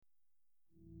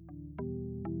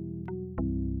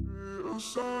Hey,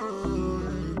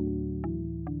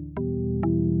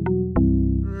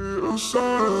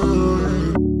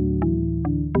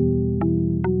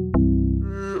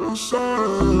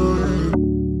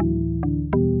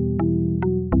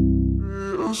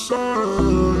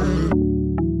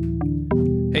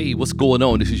 what's going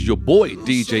on? This is your boy,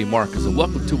 DJ Marcus, and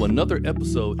welcome to another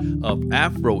episode of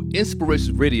Afro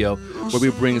Inspiration Radio, where we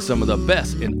bring some of the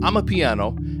best in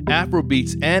Amapiano, Afro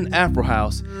beats, and Afro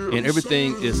house, and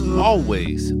everything is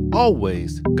always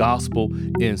gospel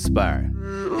inspired.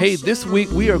 Hey, this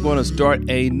week we are going to start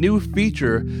a new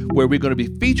feature where we're going to be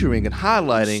featuring and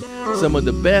highlighting some of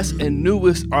the best and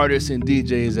newest artists and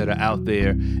DJs that are out there.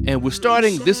 And we're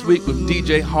starting this week with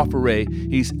DJ Horphuray.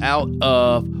 He's out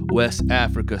of West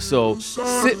Africa. So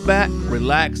sit back,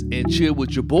 relax, and chill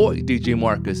with your boy, DJ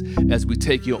Marcus, as we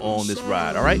take you on this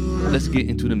ride. All right, let's get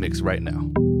into the mix right now.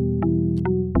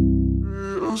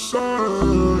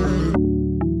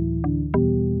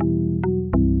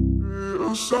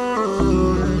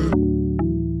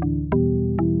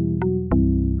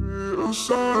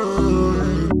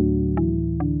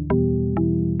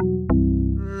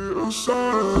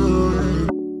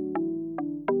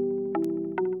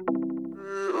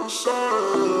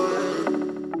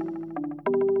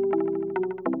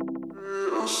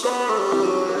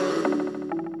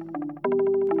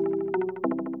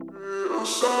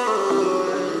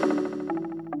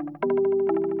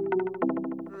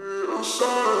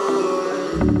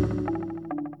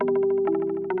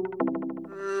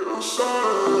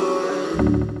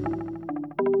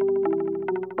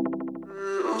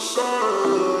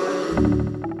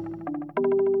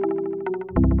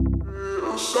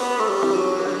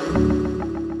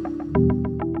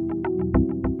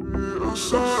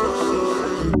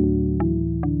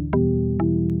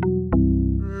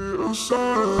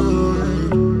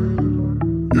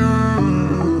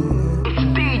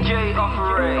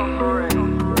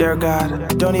 Dear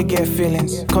God, don't you get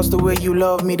feelings? Cause the way you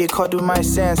love me, they cut through my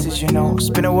senses, you know. It's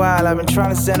been a while, I've been trying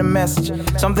to send a message.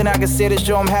 Something I can say to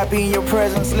show I'm happy in your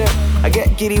presence. Look, I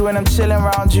get giddy when I'm chilling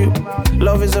around you.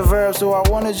 Love is a verb, so I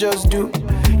wanna just do.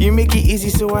 You make it easy,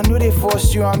 so I know they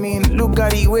forced you. I mean, look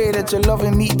at the way that you're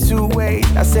loving me too. Wait,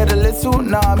 I said a little,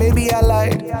 nah, maybe I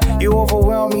lied. You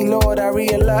overwhelm me, Lord, I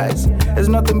realize. There's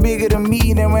nothing bigger than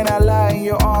me than when I lie in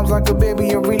your arms like a baby.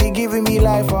 You're really giving me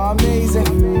life, oh, amazing.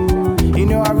 You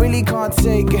know I really can't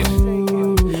take it.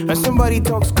 When somebody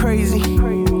talks crazy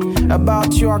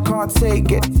about you, I can't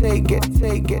take it.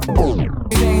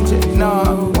 Change it, nah.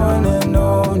 One and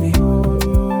only.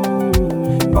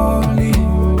 Only,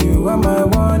 you are my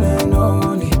one and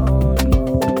only.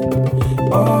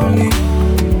 Only,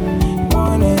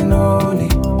 one and only.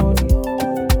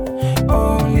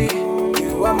 Only,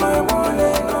 you are my one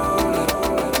and only.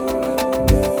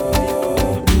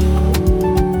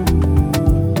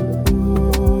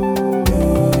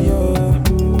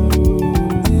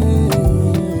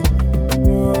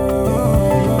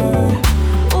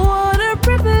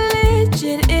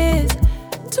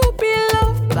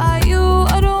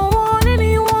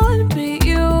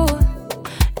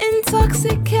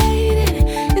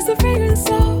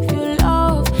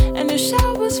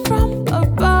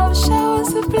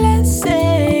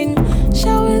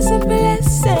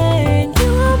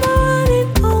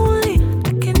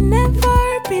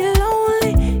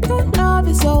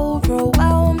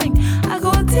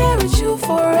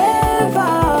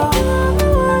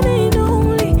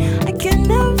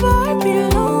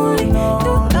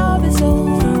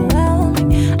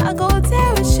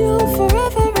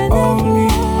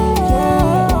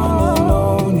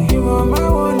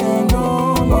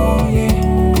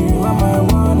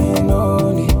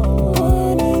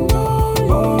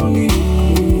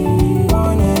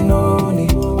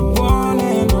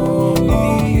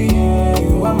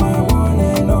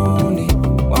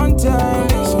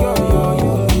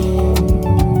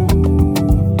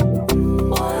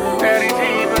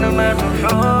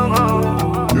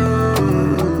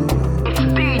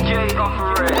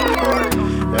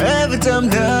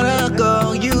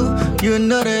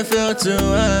 To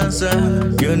answer,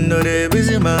 you know they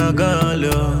busy my girl.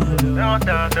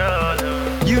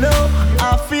 You know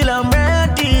I feel I'm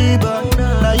ready, but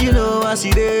now you know I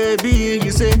see they be.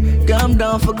 You say calm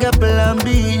down, forget plan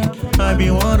B. I be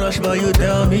one rush, but you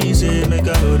tell me say make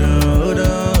a hold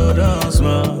on,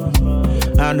 small.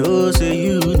 I know say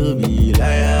you no be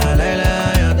liar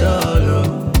at all.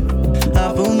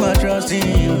 I put my trust in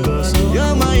you, cause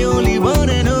you're my only one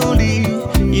and only.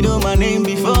 You know my name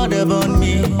before they born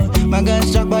me. My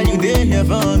guys shocked by you, they here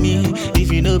for me.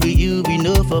 If you know be you, be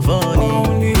no for funny.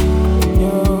 Only,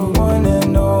 you're one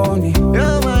and only.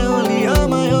 You're my only, you're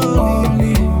my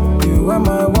only. You are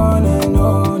my one and only.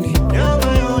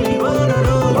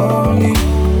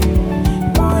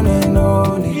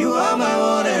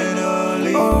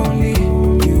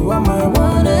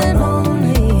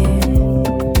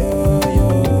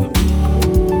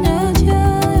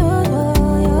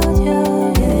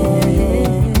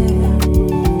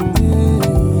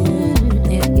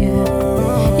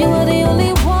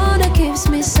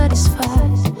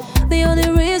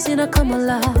 come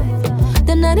alive.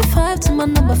 The 95 to my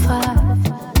number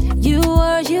 5. You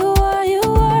are, Lord, you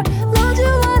are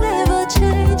never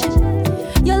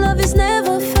changing. Your love is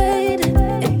never fading,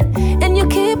 and you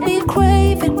keep me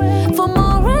craving for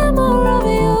more and more of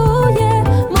you, yeah.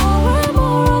 More and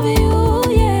more of you,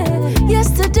 yeah.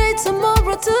 Yesterday,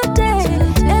 tomorrow, today,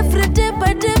 every day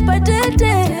by day by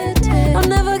day. I'll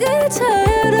never get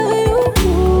tired of you,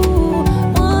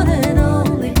 one and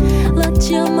only. Lord,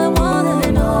 you're my one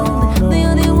and only, the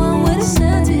only one with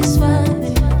satisfy me.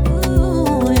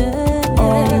 Ooh, yeah.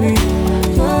 Only.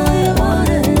 You're one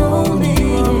and only.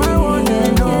 You're my one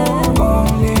and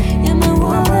only. You're my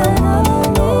one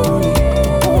and only.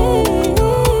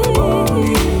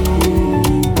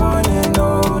 One and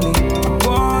only.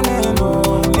 One and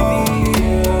only.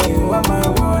 You are my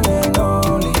one and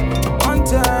only. One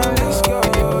time, let's go.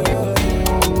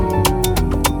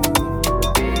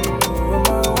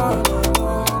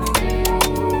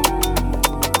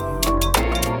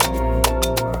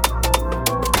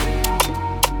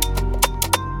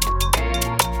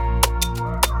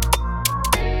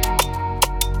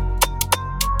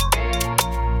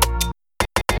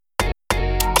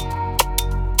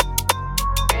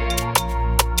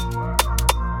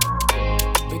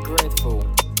 Be grateful.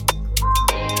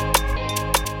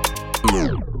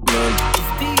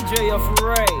 It's DJ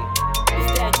Horphuray. Is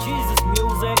that Jesus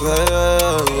music?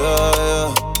 Yeah.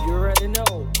 You already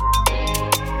know.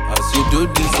 As you do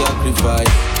the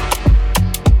sacrifice,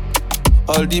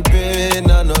 all the pain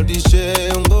and all the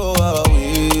shame go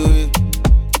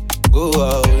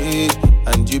away,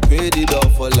 and you paid it all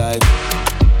for life.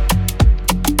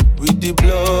 With the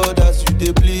blood as you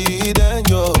dey bleed and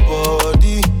your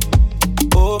body,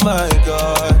 oh my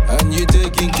God, and you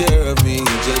taking care of me,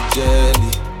 jejely,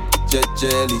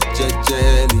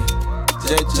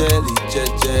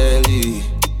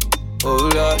 oh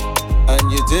Lord,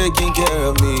 and you taking care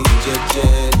of me,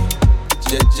 jejely,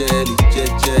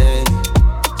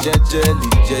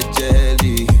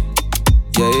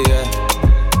 yeah.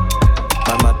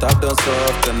 My matter done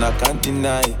soft and I can't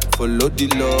deny. Follow the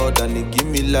Lord and He give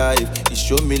me life. He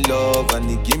show me love and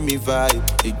He give me vibe.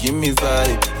 He give me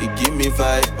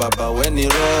vibe. Baba, when He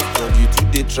rough, God, you too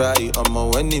they try.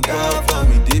 When He bad for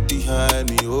me, they behind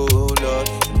me. Oh Lord,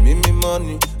 give me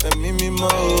money, and me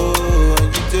more.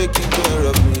 And you taking care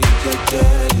of me, jejely.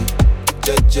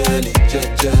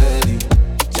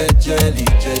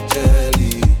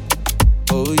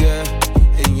 Oh yeah,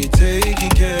 and you taking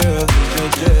care of me,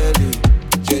 jejely.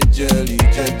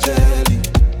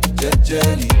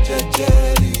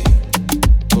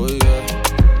 Oh yeah,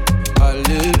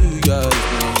 hallelujah is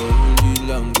my heavenly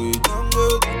language.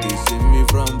 They save me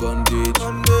from bondage.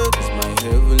 It's my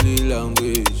heavenly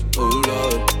language. Oh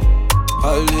Lord,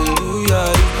 hallelujah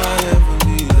is my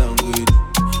heavenly language.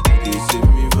 They save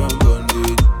me from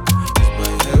bondage. It's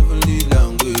my heavenly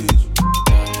language.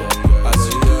 As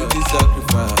you do the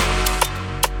sacrifice,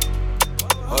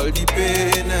 all the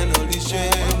pain and all the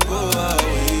shame go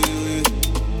away.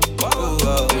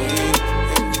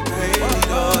 And you paid it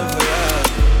all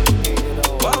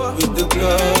for us. With the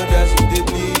blood as you did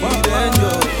bleed and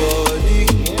your body.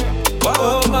 Oh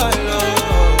my Lord.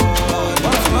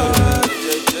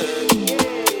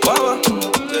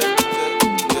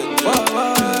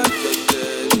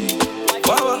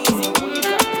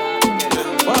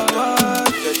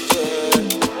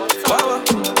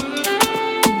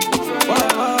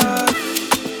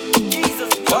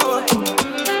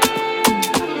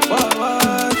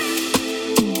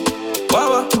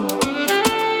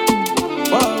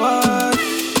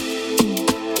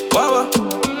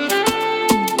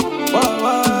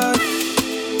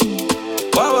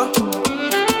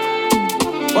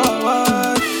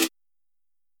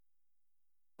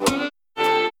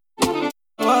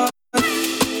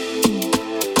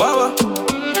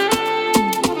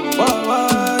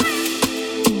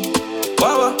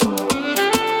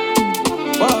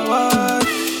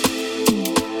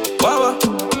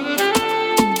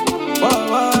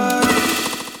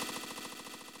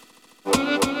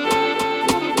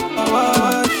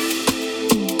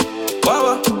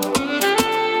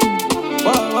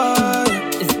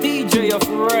 It's DJ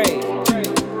Afro.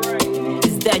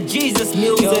 Is that Jesus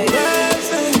music? Your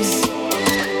presence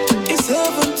is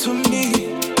heaven to me.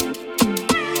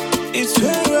 It's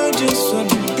where I just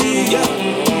wanna be.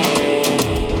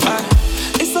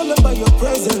 It's all about your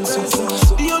presence.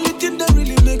 The only thing that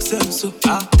really makes sense.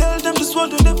 Tell them this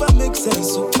world will never make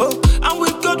sense. And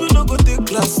with God we no go take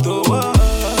class though.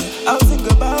 I'll think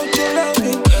about your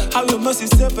loving, how your mercy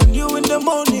serving you in the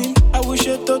morning. I wish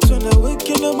I thought when I wake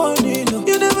in the morning.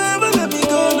 You never ever let me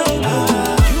go. No.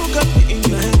 You got me in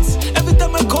your hands. Every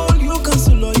time I call you,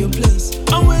 cancel all your plans.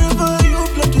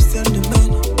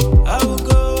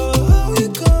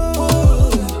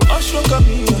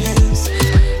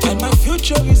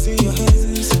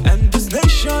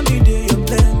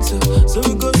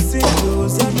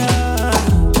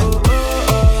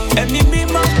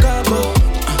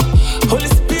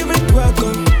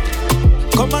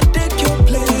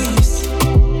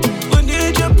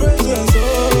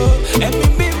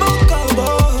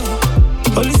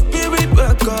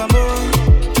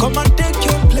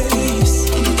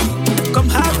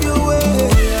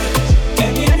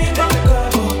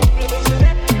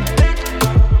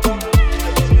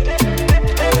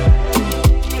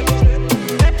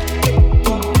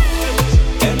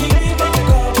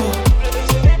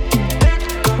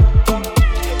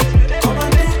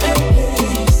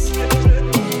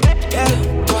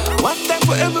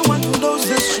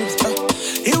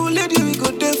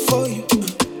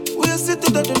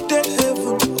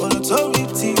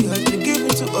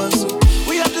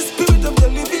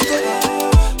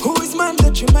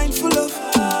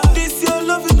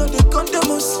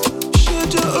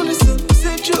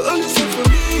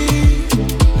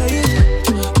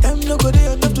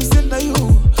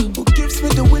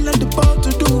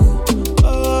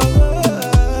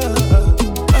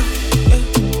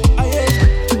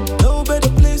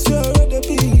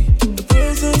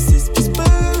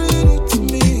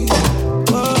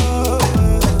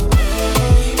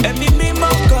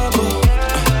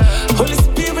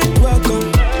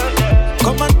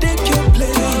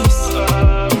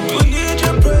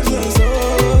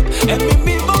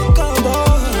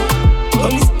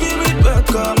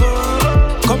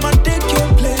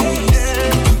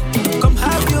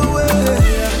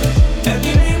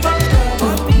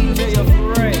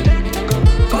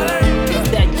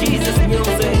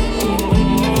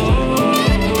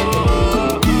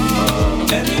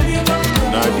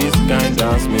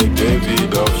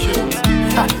 fade off shirt.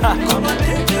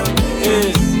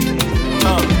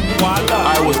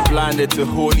 I was blinded to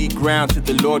holy ground till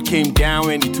the Lord came down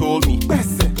and he told me,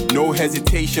 no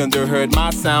hesitation, they heard my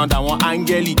sound. I want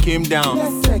angel, he came down.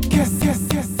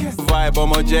 Vibe,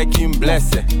 I'm a jacking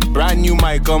blessed. Brand new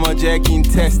mic, I'm a jacking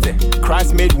tested.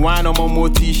 Christ made wine, I'm a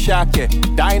moti shake.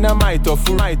 Dynamite or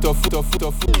full night or foot or foot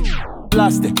or foot.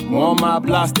 Blasted, one my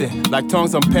blasted. Like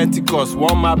tongues on Pentecost,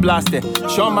 one my blasted.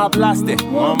 Show my blasted,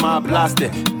 one my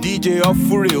blasted. DJ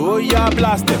Horphuray, oh yeah,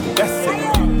 blasted. That's it.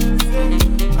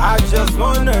 I just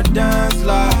wanna dance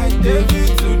like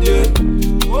David today.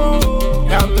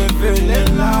 Got me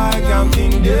feeling like I'm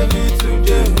King David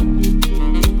today.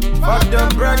 For the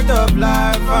breath of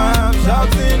life, I'm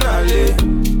shouting Ali.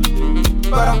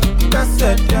 But I'm best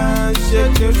at dance,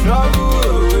 shake the trouble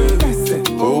away.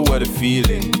 Oh, what a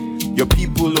feeling. Your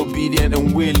people obedient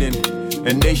and willing.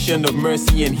 A nation of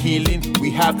mercy and healing. We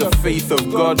have the faith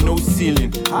of God, no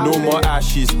ceiling. No more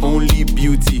ashes, only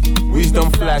beauty.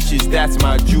 Wisdom flashes, that's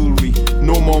my jewelry.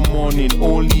 No more mourning,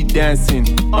 only dancing.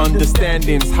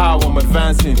 Understanding's how I'm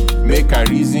advancing. Make a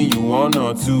reason you one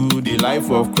or two. The life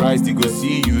of Christ, he go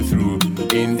see you through.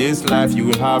 In this life you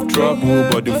will have trouble,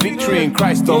 but the victory in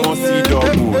Christ almost see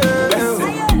double.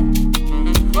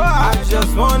 I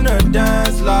just wanna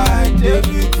dance like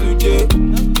David today.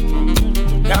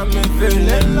 Got me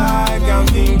feeling like I'm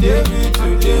King David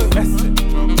today.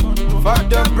 For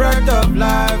the breath of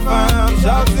life, I'm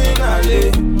shouting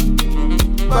Ali.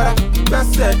 But I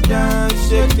best at dance,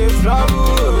 shake the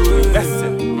trouble away.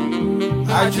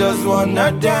 I just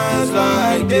wanna dance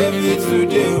like David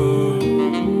today.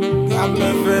 Got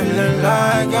me feeling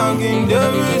like I'm King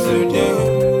David today.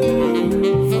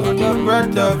 For the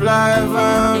breath of life,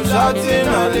 I'm shouting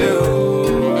Ali.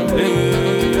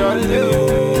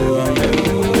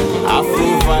 Afro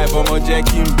vibe, I'm a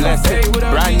jacking blessed.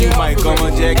 Brand new mic, I'm a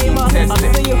jacking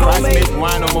tested. Christ made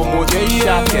wine, I'm a moti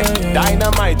shake.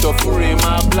 Dynamite or Horphuray,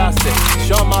 my blasted.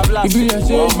 Show my blasted,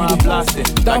 oh my blasted.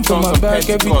 Time for my back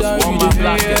every time you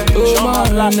did. Oh my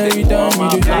hand every time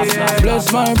you did.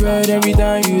 Bless my bread every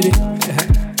time you did.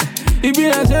 It be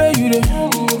like say you did.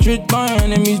 Treat my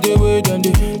enemies the way them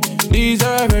they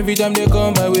deserve every time they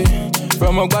come my way.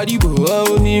 From a body, but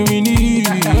oh, he need.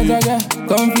 Cause I got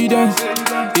confidence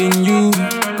in you,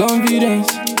 confidence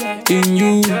in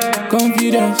you,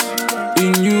 confidence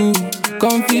in you,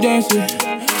 confidence.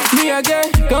 Me, I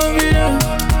get confidence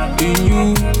in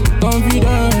you,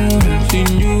 confidence in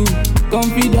you,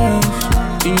 confidence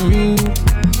in you,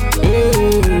 hey,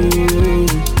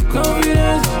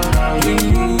 confidence in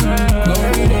you,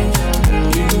 confidence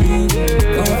in you,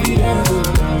 confidence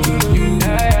in you,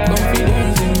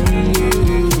 confidence in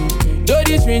you. Though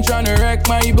this rain tryna wreck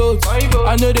my boat,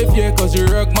 I know they fear cause you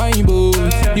rock my boat.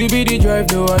 You be the drive,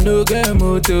 no I no get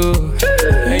motor.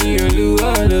 And you look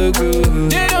all logo.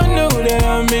 They don't know that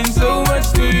I mean so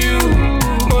much to you,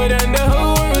 more than the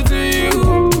whole world to you.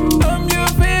 I'm your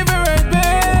favorite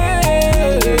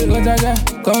babe. Cause I got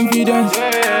confidence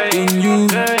in you,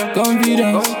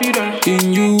 confidence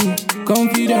in you,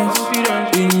 confidence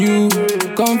in you,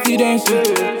 confidence.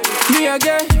 Me I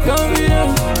get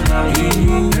confidence in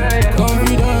you,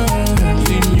 confidence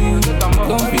in you,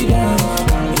 confidence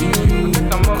in you,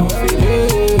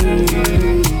 confidence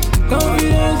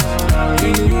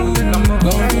in you,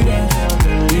 confidence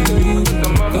in you,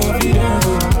 confidence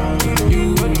in you,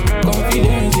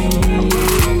 confidence in you.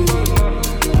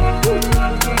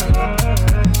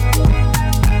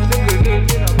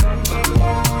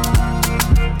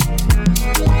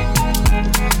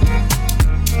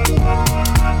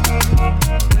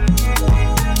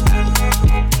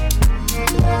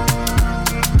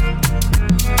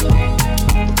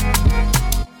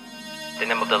 The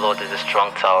name of the Lord is a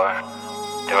strong tower.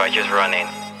 The righteous run in,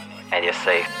 and you're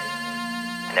safe.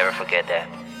 Never forget that.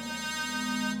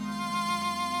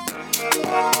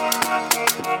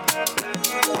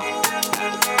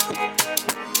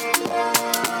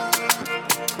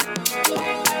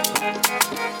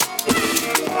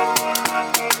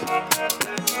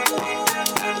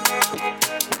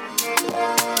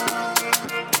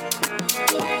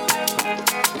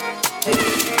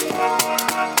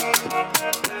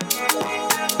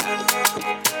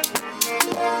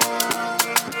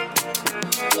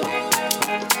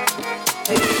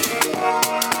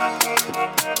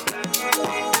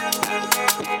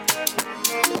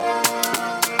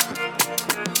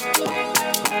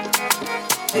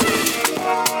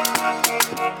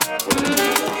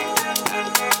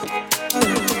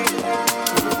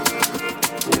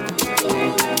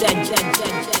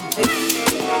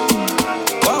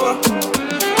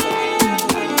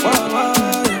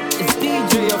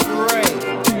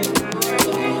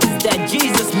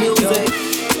 Jesus music.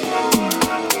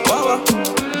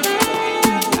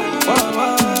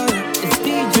 It's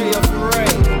DJ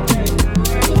Horphuray.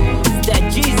 It's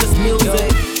that Jesus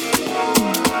music.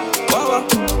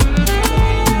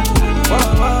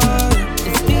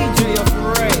 It's DJ Afro.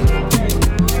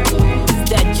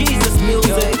 It's that Jesus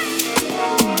music.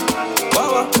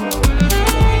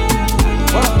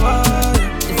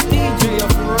 It's DJ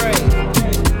Afro.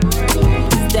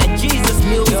 It's that Jesus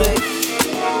music.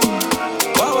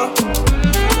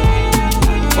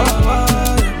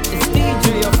 It's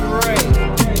DJ Afro.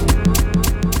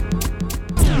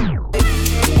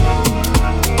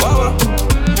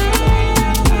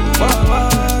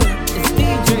 It's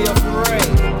DJ Afro.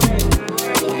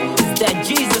 It's that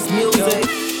Jesus music.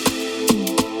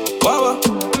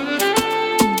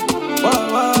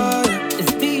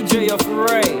 It's DJ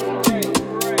Horphuray.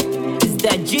 It's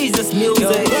that Jesus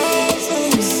music.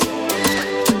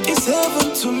 It's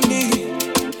heaven to me.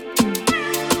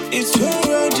 It's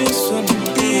where I just wanna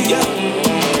be.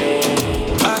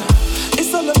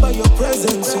 It's all about your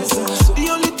presence. The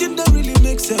only thing that really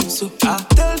makes sense.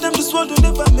 Tell them this world will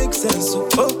never make sense.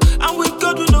 And with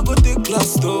God we no go take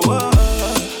class though.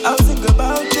 I think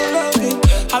about your loving,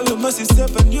 how your mercy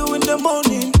serving you in the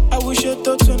morning. I wish I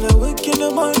thought when I wake in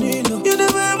the morning. You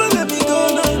never ever let me go.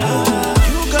 No.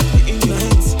 You got me in your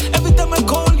hands. Every time I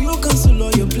call you, cancel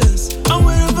all your plans. And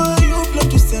wherever you plan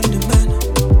to send the man,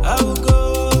 I will go.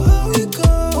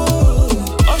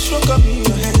 Usher got me in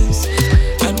your hands,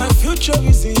 and my future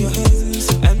is in your hands.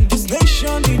 And this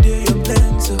nation need your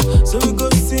plans. So we go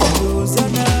sing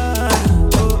Hosanna.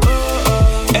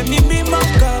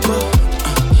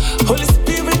 Holy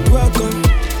Spirit, welcome.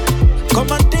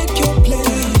 Come and take your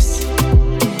place.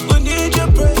 We need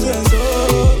your presence,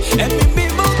 and me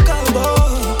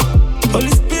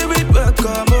Holy Spirit,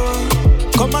 welcome.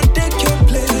 Come and take your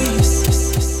place.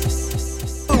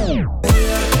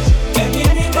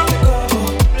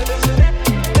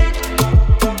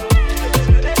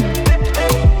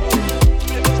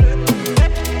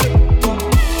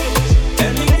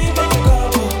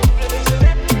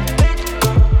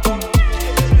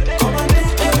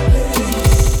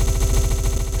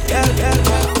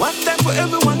 One time for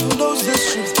everyone who knows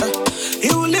this truth. He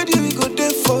will lead you, he go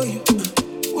there for you.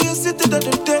 We are seated at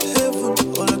the dead heaven.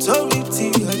 All authority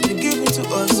has been given to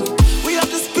us. We have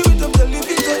the spirit of the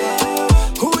living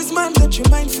God. Who is man that you're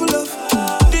mindful of?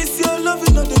 This your love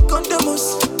is not the condemn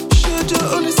us. Shed your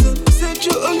only son, send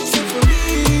your only son for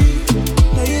me.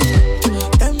 Now you,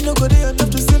 time no go there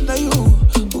enough to send now you.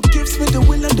 Who gives me the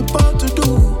will and the power to do?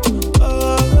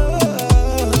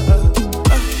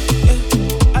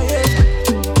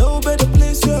 No better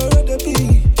place where I'd rather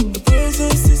be. The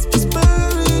presence is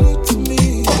prosperity to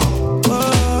me.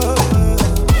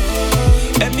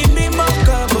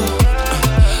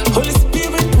 Holy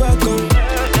Spirit, welcome.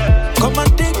 Come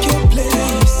and take your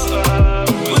place.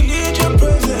 We need your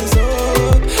presence,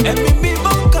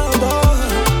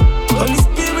 Holy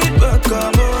Spirit,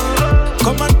 welcome.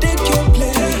 Come and take your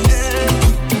place.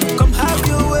 Come have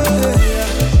your way.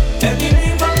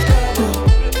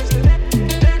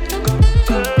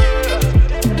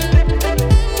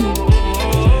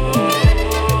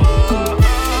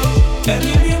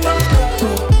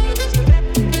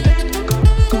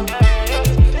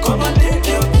 Come and take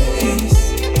your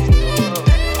place.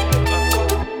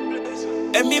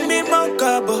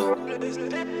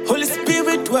 Holy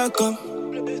Spirit, welcome.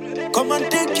 Come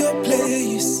and take your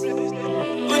place.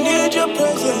 We need your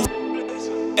presence.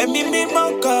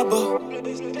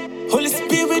 Holy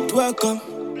Spirit, welcome.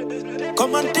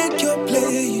 Come and take your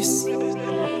place.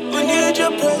 We need your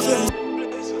presence.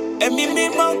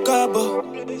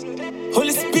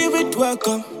 Holy Spirit,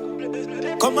 welcome.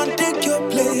 Come and take your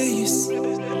place.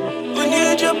 We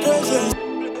need your presence.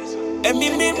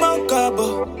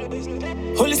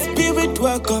 Holy Spirit,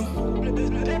 welcome.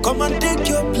 Come and take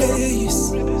your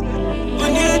place. We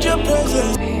need your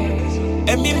presence.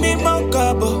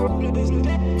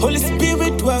 Holy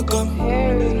Spirit, welcome.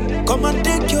 Come and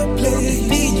take your place.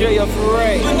 DJ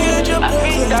Horphuray. We need your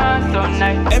presence.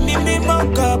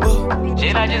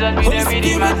 Holy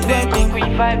Spirit, welcome.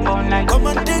 Come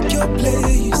and take your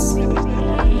place.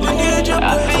 We need your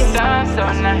presence.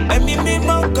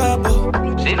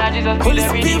 Holy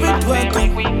Spirit, welcome.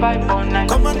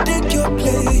 Come and take your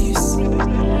place.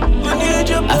 We need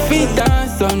your presence. I feel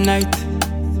dance all night.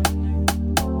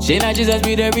 Shayna Jesus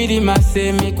be the rhythm, I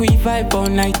say make we vibe all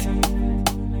night.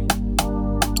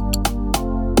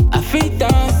 I feel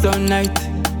dance all night.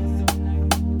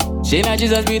 Shayna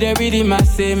Jesus be the rhythm, I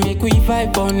say make we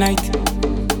vibe all night.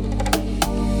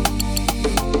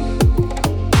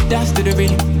 Dance to the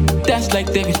rhythm, dance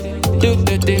like David. Do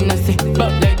the thing I say,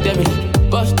 but like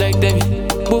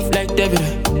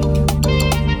David.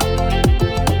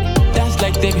 Dance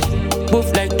like David, move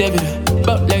like David,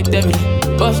 bout like David,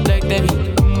 bust like David.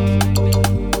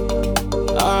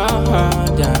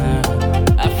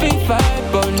 I feel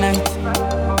vibe all night.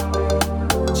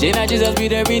 She not Jesus be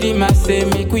the rhythm, I say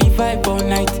make we vibe all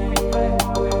night.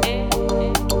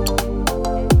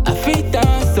 I feel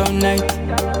dance all night.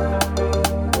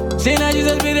 She not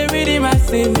Jesus be the rhythm, I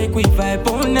say make we vibe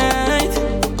all night.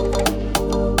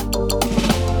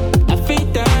 I feel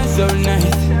dance all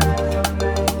night.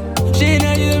 She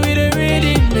not Jesus be the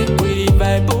rhythm, make we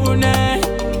vibe all night.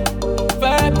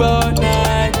 Vibe all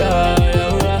night, oh,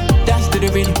 yeah. Dance to the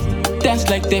rhythm, dance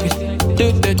like David.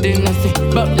 Do the thing, I say,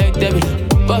 bop like David,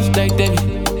 bust like David,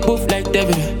 move like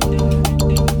David.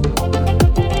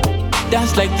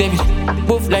 Dance like David,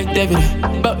 move like David,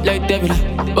 bop like David,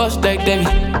 bust like David.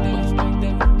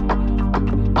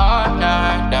 Oh,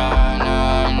 no, no,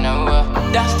 no,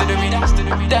 no. Dance to the rhythm,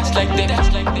 dance like David.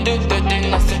 Do the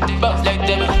thing, I say, bop like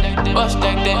David, bust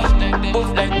like David,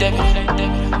 move like David.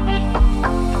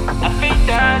 I feel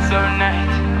dance all night.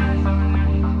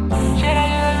 Should I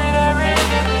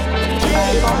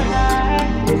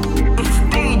It's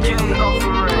DJ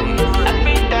Horphuray. I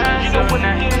feel dance all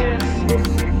night.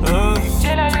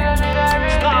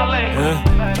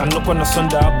 Anoko na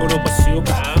sonda aboro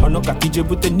basioka Onoka kije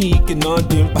bute nike no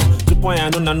dimpa Tupoya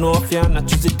no na nofia na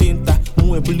chuzi tinta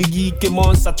Mwe buligi ke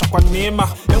monsa chakwa nema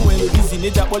Enwe ludizi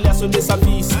neja polia sonde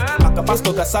service Maka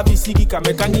pasto ga service ki ka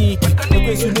mekaniki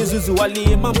Ekwe sune zuzu wali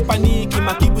ema mpaniki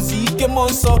Makibuzi ike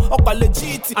monso okwa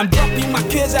legit I'm dropping my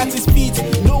case at his feet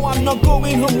No, I'm not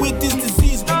going home with this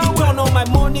disease You turn on my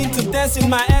morning to dancing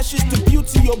My ashes to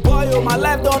beauty Your boy, oh my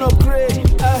life don't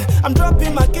upgrade I'm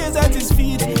dropping my case at his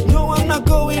feet No, I'm not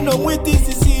going home with this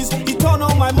disease You turn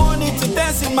on my morning to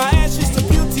dancing My ashes to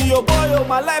beauty Your boy, oh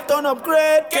my life don't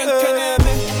upgrade Can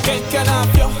I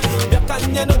feel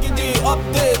Yakanye no give the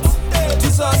update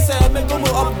Jesus said me go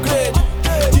upgrade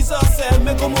Jesus said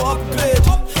me go upgrade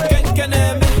Can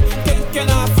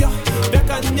I feel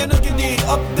Yakanye no give the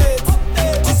update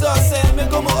Jesus said me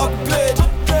go upgrade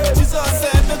Jesus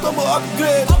said me go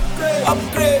upgrade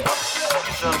Upgrade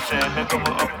Jesus said me go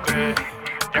upgrade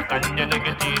Yakanye no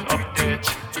give the update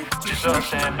Jesus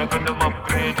said me go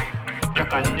upgrade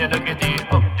Yakanye no give the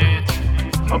update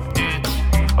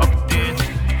Update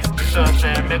Jesus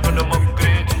said me go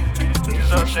upgrade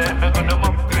Jesus said me go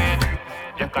upgrade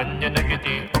Yakanye no give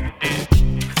the update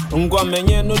Ngwa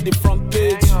menye no the front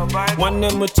page One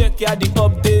name check ya the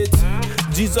updates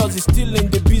Jesus is still in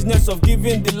the business of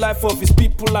giving the life of his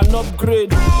people an upgrade.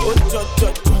 Oh,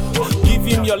 give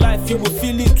him your life, you will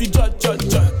feel it with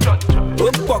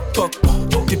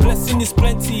Oh, the blessing is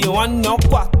plenty, you want no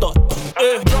quarter.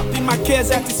 Dropping my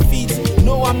cares at his feet.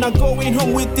 No, I'm not going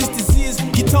home with this disease.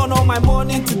 He turn all my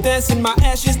morning to dancing, my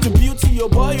ashes to beauty. Your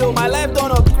boy, oh, my life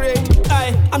don't upgrade.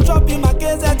 I'm dropping my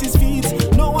cares at his feet.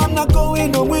 No, I'm not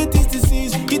going home with this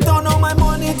disease. He turn all my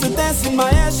morning to dancing, my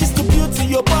ashes to beauty.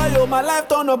 Your boy, oh, my life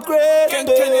don't upgrade. Can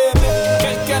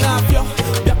I feel?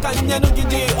 Yakanye no give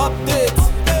the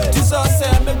update. Jesus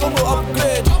said me go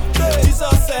upgrade.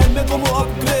 Jesus said me go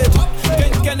upgrade.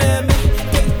 Can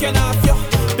I feel?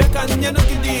 Yakanye no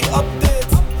give the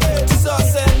update.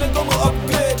 Jesus said me go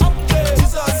upgrade.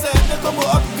 Jesus said me go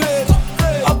upgrade.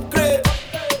 Upgrade.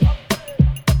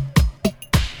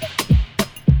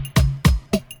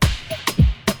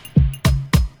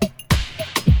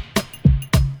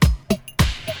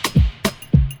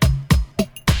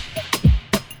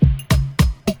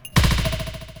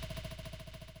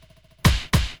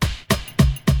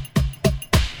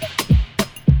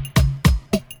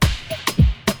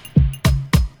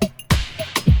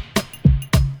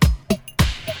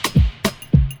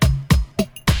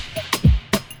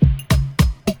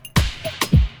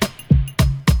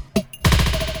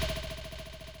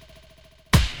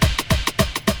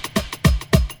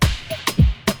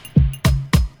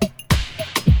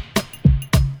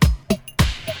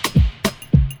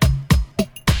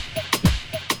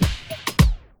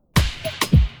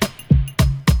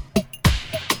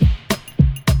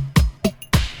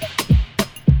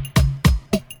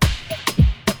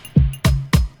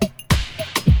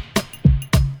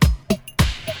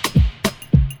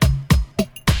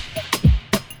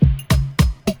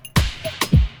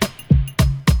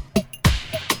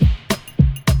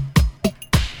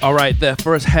 All right, that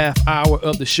first half hour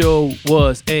of the show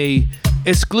was a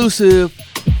exclusive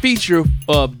feature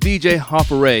of DJ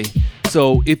Horphuray.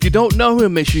 So if you don't know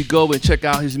him, make sure you go and check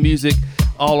out his music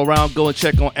all around. Go and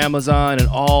check on Amazon and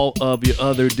all of your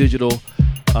other digital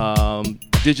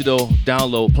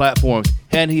download platforms.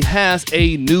 And he has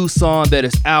a new song that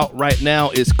is out right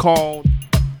now. It's called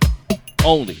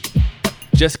Only.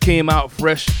 Just came out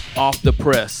fresh off the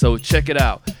press, so check it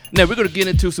out. Now we're gonna get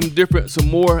into some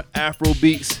more Afro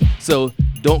beats, so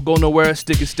don't go nowhere,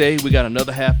 stick and stay. We got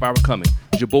another half hour coming.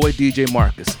 It's your boy DJ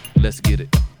Marcus. Let's get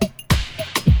it.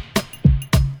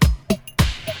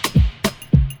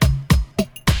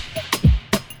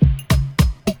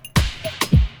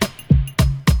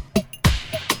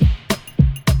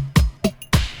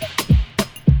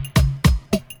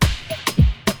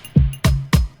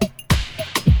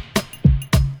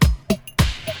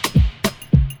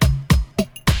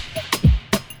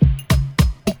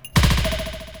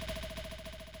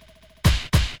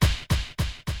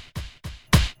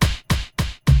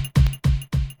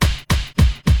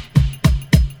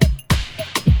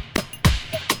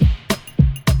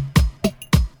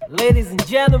 Ladies and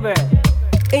gentlemen,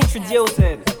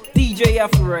 introducing DJ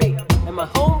Horphuray and my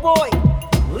homeboy,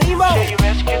 Limo. Say you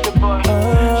rescued the boy.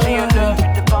 Say you love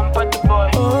with the bump of the boy.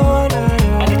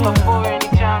 And if I fall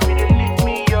anytime, you to lift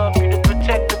me up, you to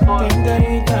protect the boy.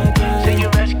 Say you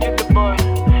rescued the boy.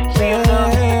 Say you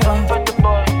love with the bump of the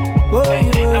boy.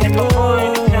 And if I fall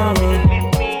anytime, you to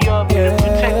lift me up, you to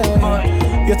protect the boy.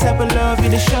 Your type of love, you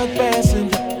the shot passing.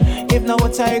 If not,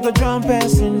 what I go drum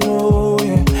passing, oh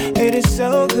yeah. It is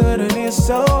so good and it's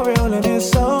so real and it's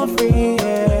so free,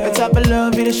 yeah. The type of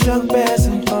love, it is shock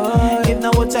passing, oh, if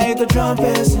not, what I go drum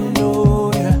passing,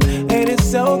 oh yeah. It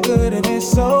is so good and it's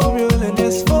so real and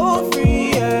it's for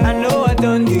free, yeah. I know I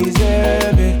don't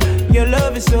deserve it. Your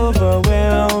love is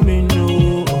overwhelming,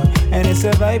 no. And it's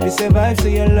a vibe, so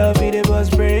your love, it was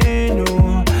brand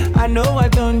new. I know I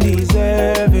don't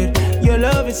deserve it. Your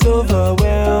love is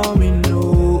overwhelming,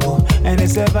 no. And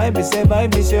it's a vibe,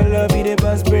 it's your love, it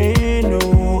was brand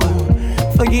new.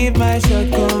 Forgive my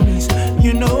shortcomings,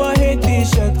 you know I hate these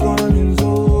shortcomings,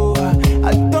 oh.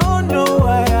 I don't know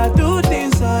why I do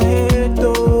things I hate,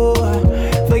 oh.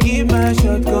 Forgive my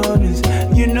shortcomings,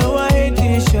 you know I hate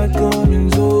these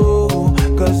shortcomings, oh.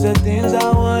 Cause the things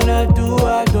I wanna do,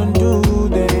 I don't do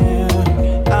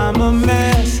them. I'm a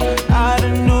mess, I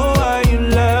don't know why you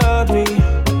love me.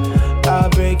 I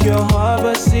break your heart,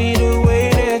 but see the way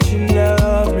that you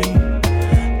love me.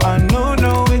 I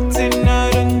know it's in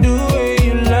I don't do it,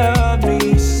 you love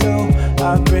me. So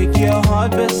I break your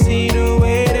heart, but see the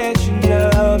way that you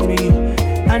love me.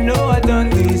 I know I don't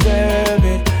deserve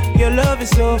it. Your love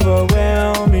is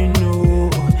overwhelming, no.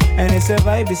 And it's a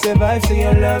vibe, so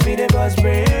your love, it was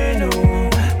brand new.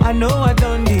 I know I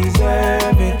don't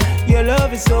deserve it. Your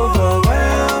love is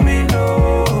overwhelming,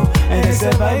 no. And it's a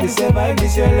vibe,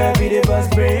 it's your love, it was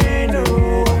brand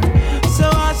new. So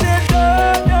I said, do,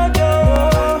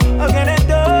 again,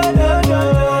 do.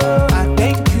 I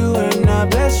thank you and I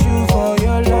bless you for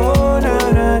your love,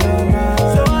 na.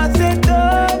 So I said, do,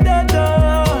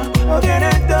 again,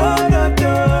 do.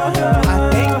 I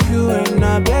thank you and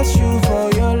I bless you for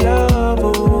your love,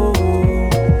 oh.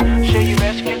 Say you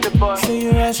rescued the boy. Say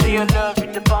you love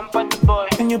with the bump of the boy.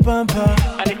 And your bumper.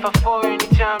 And if I fall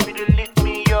anytime, you to lift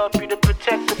me up, you to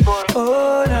protect the boy.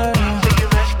 Oh, na. Say you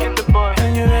rescued the boy.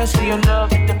 And you rescue. Say you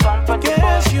love with the bump of the boy.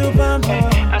 Yes, you bumper.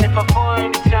 And if I fall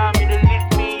anytime, you to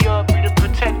lift me up, you to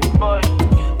protect the boy.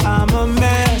 I'm a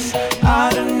mess,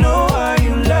 I don't know why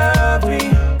you love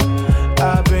me.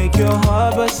 I break your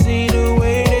heart, but see the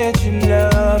way that you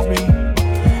love me.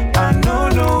 I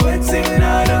know it's in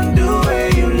I don't do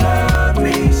it, you love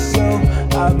me. So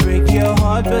I break your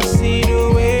heart, but see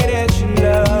the way that you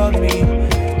love me.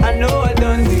 I know I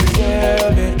don't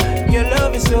deserve it. Your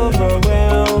love is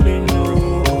overwhelming,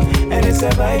 no. And it's a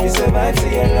vibe, so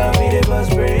your love, it was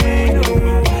brand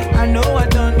new. I know I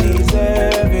don't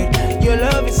deserve it. Your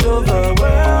love is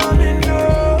overwhelming, no.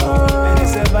 And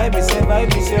it's a vibe,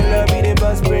 it's your love, it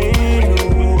was brand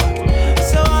new.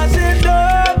 So I said, do,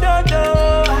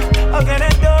 again,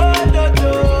 do.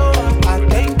 I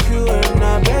thank you and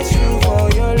I bless you for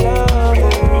your love,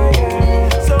 oh.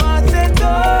 So I said, do,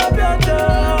 again, do.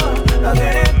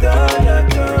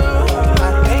 I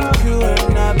thank you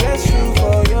and I bless you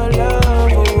for your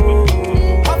love, oh.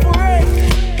 Horphuray.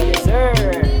 Yes, sir.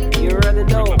 You already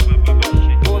know.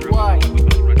 Worldwide.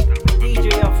 DJ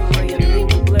Afro and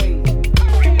Limo Blade.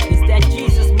 It's that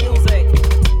Jesus music.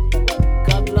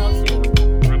 God loves you.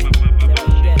 Never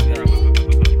forget that.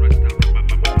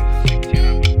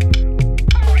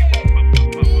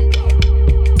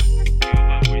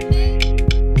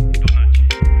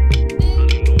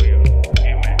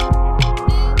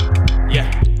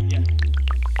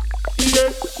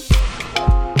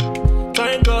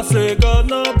 Thank God, say God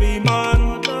no be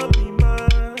man.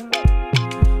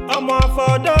 I'm one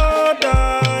for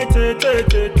die, te.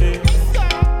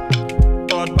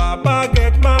 But Baba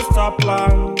get master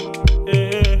plan.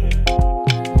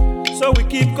 So we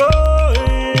keep going.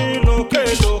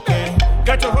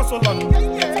 hustle on.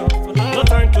 No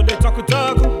time to the talk.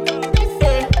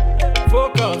 Hey,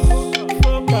 focus.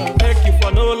 Take you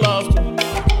for no loss.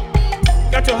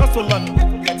 Get your hustle on.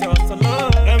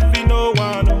 Envy no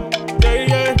one.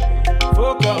 Yeah.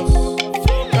 Focus.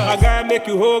 I gotta make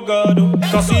you whole God.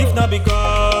 Cause if not be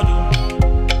God,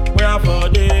 where for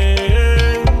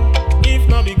day? If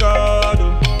not be God,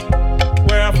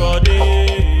 where for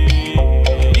day?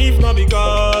 If not be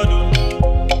God,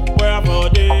 where for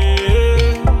day?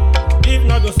 If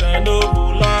not go send no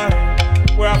line,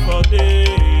 where for day?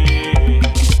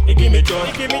 He give me joy,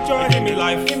 he give me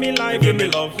life, he give me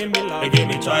love, he give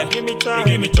me child, he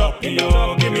give me chop,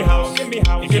 yo, give me house, he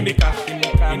give me cash,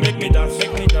 he make me dance, he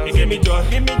give me joy,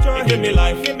 he give me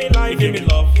life, he give me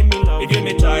love, he give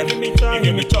me child, he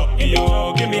give me chop,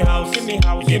 yo, give me house, he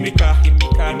give me car, he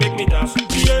make me dance,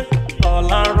 yeah. All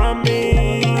around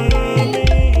me,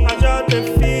 I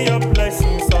just feel your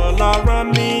blessings all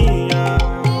around me, yeah.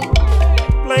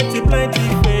 Plenty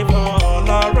favor all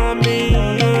around me,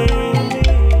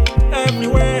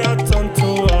 everywhere I turn to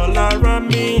all around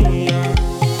me, yeah.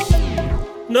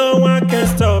 No one can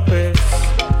stop it,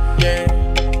 yeah.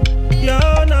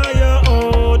 You're not your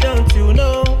own, don't you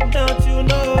know,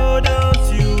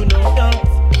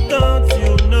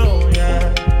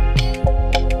 yeah.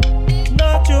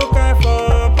 Not you cry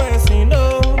for person,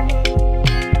 no.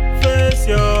 Face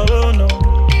your own, no.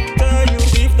 Tell you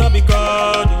if not be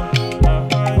God,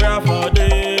 where for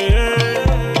day?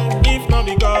 If not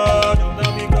be God,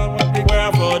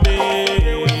 where for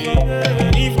day?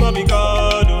 If not be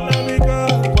God,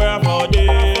 where for day?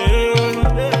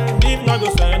 If not go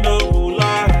send no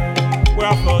lie,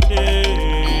 where for day?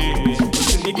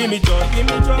 He give me joy, give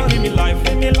me life,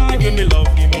 give me love, give me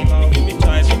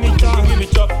child, give me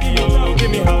chop, yo,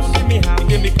 give me house, give me car,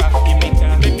 make me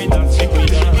dance, give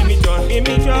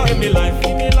me joy, give me life,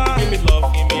 give me love, give me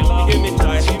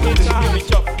child, give me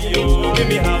chop, yo, give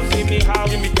me house, give me car,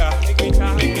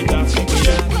 make me dance,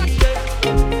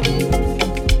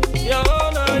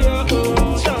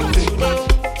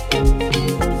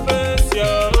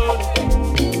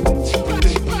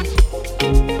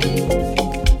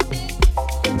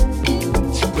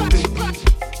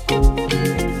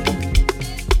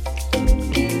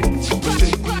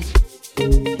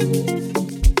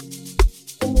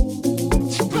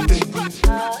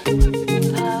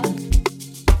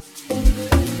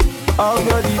 I've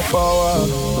got the power,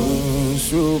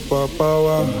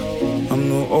 superpower. I'm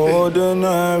no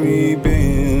ordinary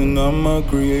being, I'm a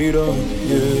creator,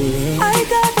 yeah. I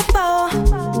got the power,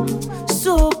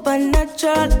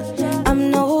 supernatural. I'm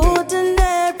no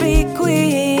ordinary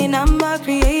queen, I'm a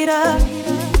creator.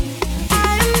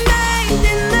 I am made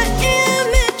in the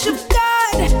image of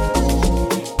God.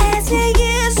 As He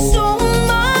is, so am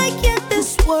I in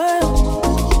this world.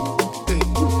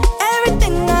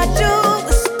 Everything I do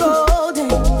is golden.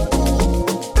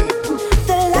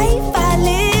 The life I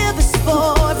live is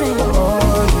foreign.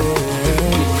 Oh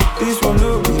yeah, this one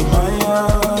look in my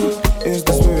eye. It's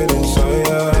the spirit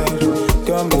inside.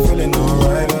 Got me feeling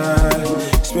alright.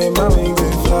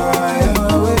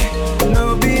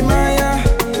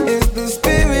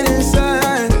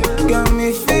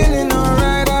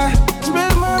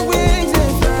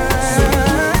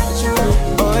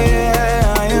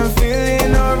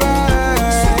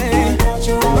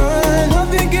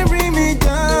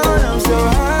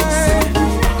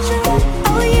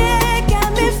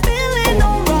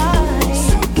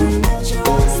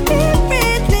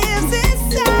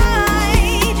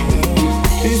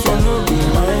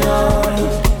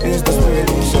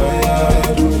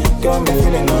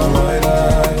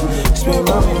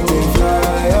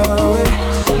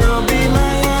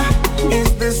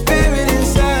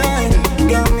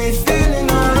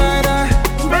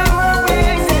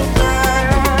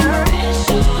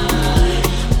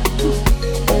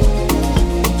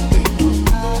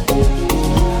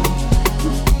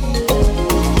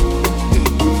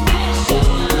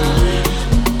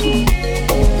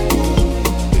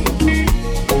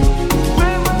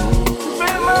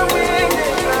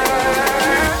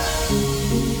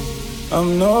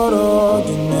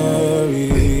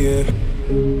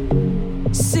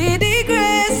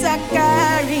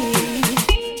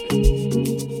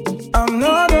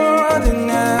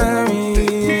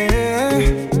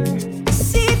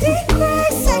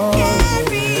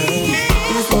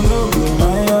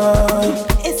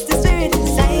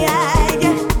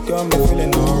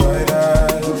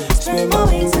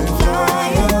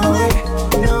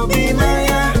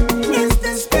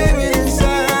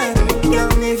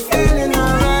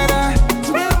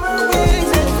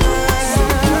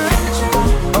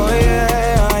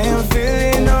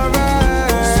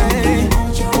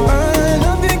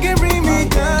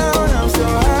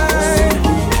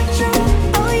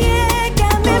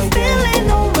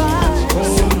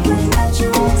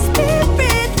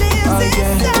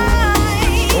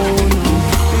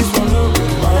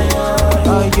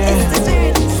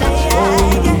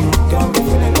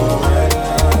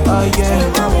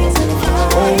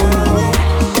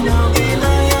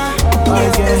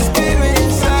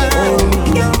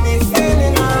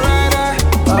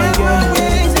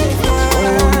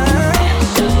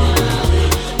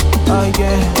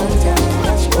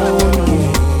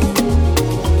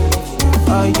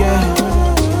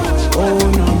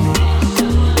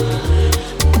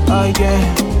 Oh yeah.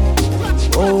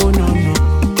 Oh no no.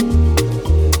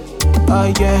 Oh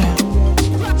yeah.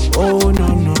 Oh no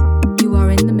no. You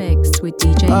are in the mix with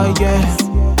DJ Oh yeah.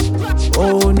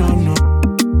 Oh no no.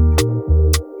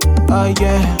 Oh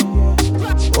yeah.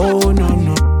 Oh no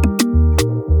no.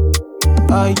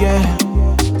 Oh yeah.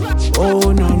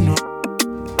 Oh no no.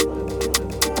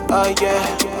 Oh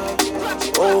yeah.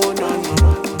 Oh no no.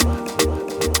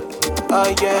 Oh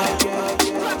yeah.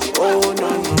 Oh no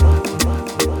no.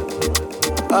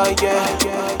 Oh yeah.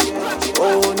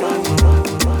 Oh no no.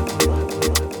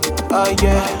 Oh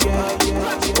yeah.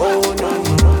 Oh no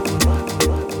no.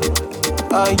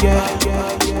 Oh yeah.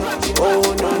 Oh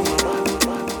no no.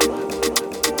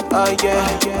 Oh yeah.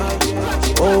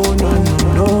 Oh no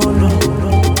no no no.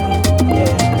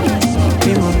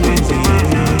 Be more busy.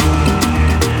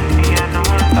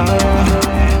 Oh yeah.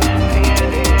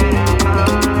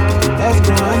 Let's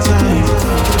go on time.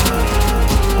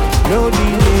 No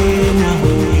delay now.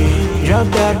 Drop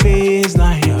that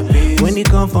baseline. When it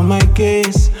come for my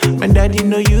case, my daddy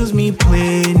no use me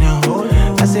play now.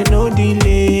 I said no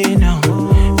delay now.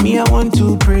 Me I want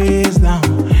to praise now.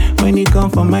 When it come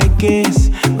for my case,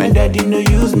 my daddy no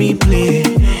use me play.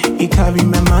 He carry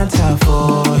my matter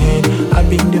for head. I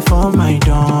been there for my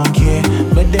donkey,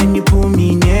 but then you pull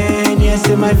me near. Yeah,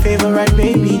 say my favorite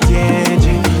baby, yeah.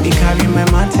 He carry my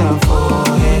matter for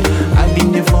head. I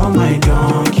been there for my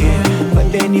donkey,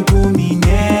 but then you pull me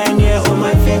near. Yeah, oh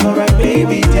my favorite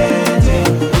baby, yeah.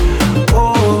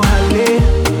 Oh, halle,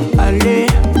 halle,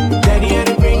 daddy had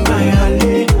to bring my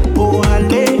halle. Oh,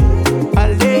 halle,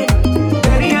 halle,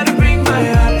 daddy had to bring my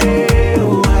halle.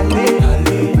 Oh, halle,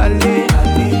 halle, halle,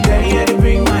 daddy had to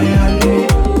bring my halle.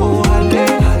 Oh, halle,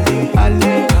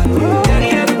 halle, daddy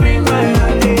had to bring my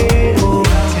halle. Oh,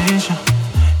 attention,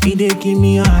 he dey give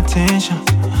me your attention.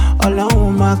 All I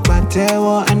want my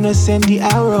patero, I know send the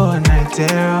arrow and I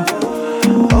terror.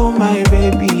 Oh my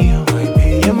baby, oh,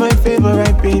 you're my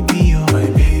favorite baby, oh.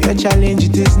 Your challenge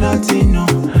it is nothing, no.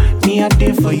 Me I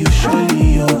did for you,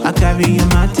 surely, oh. I carry your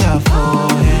matter for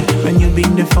head. When you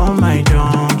been there for my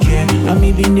donkey, now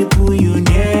me been there pull you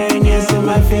near. Yes, you're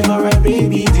my favorite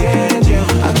baby, dead, yeah.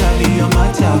 I carry your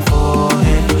matter for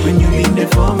head. When you been there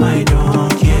for my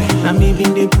donkey, now me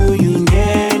been there pull you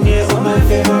near. Yeah, oh my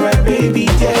favorite baby,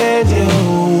 dead, yeah.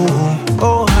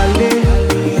 Oh, halle,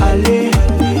 halle,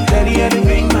 daddy had to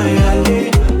bring my halle.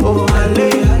 Oh, halle,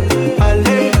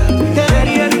 halle,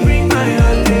 daddy had to bring my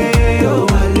halle. Oh,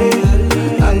 halle,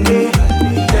 halle,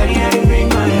 daddy had to bring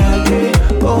my halle.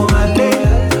 Oh, halle,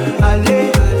 halle,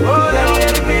 oh, daddy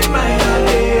had to bring my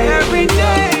halle.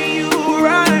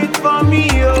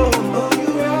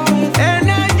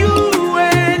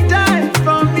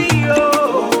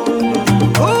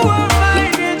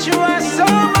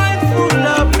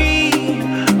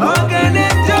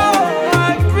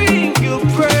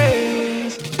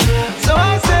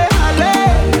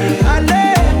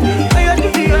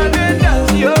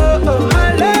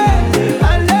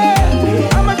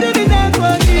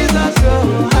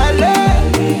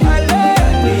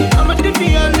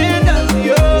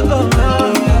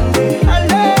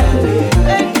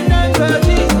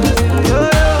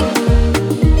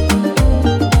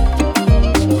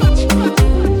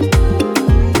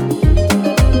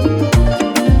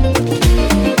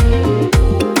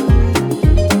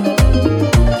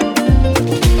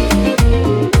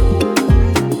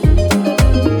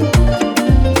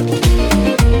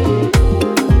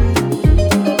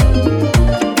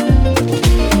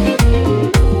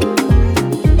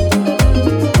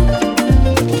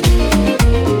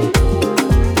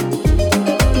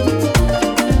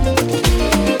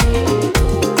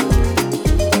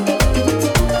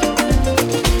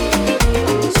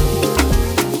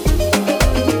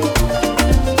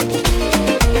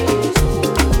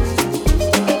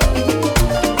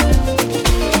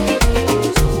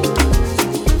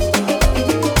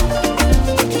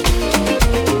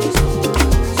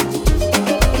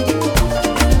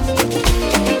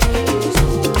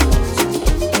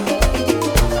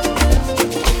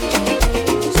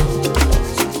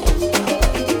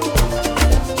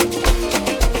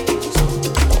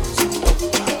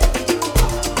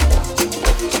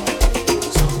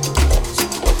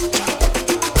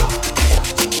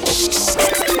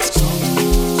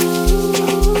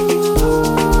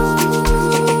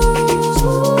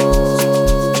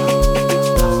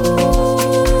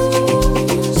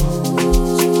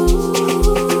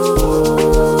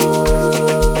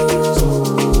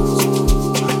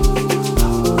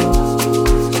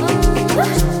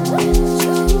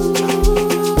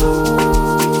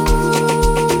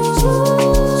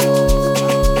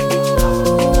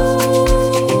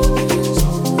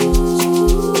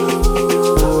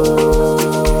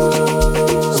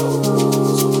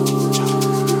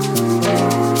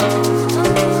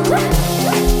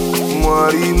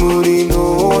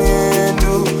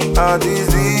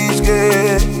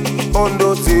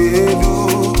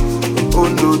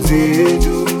 ondo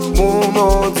tedu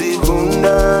muno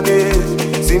tikundane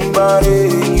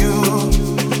simbarenyu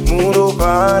muno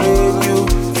parenyu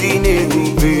tine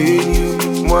kupenyu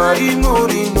mwari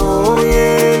muri no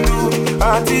yendu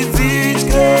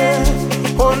atitichke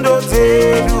ondo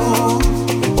tedu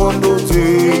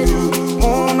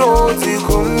muno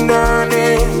tikundane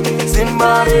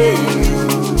simbarenyu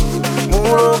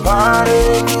muno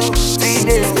parenyu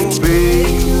tine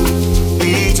kupenyu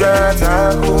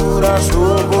ichatakura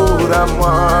shokora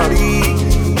mwari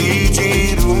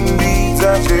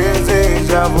ichirumbidza zvese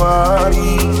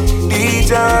zvaMwari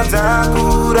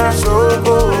ichatakura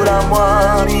shokora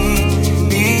mwari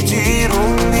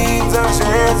ichirumbidza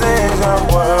zvese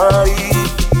zvaMwari.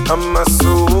 I'm a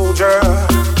soldier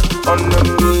on a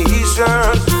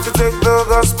mission to take the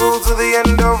gospel to the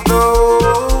end of the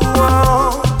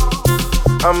world.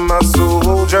 I'm a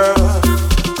soldier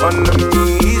on a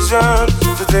mission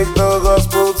to take the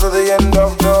gospel to the end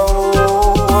of the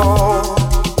world.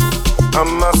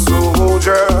 I'm a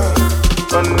soldier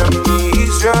on a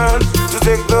mission to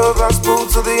take the gospel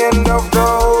to the end of the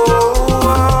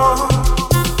world.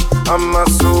 I'm a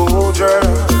soldier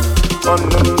on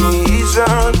a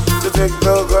mission to take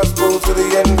the gospel to the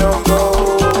end of the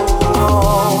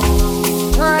world.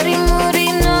 Mari muri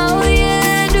no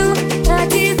yedu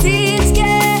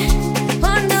atititke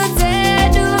ondo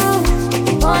tedu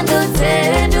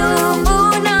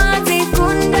muna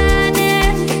tikundane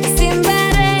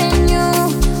simbarenyu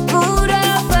mura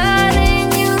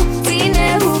parenyu tine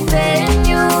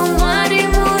upenyu. Mari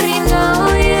muri no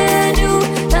yedu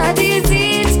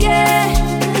atititke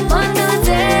ondo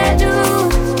tedu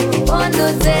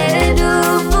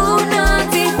muna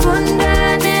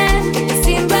tikundane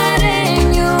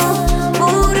simbarenyu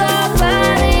mura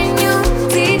parenyu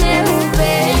tine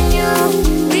upenyu.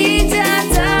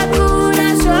 Ichatakura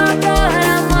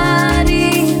shokora mwari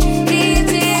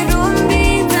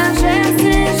ichirumbidza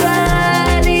zvese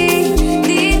zvaMwari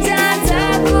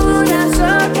ichatakura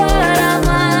shokora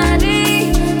mwari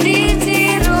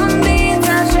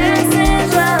ichirumbidza zvese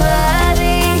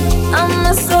zvaMwari. I'm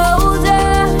a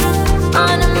soldier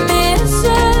on a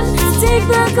mission, take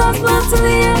the gospel to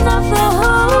the end of the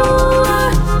whole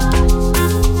world.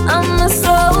 I'm a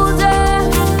soldier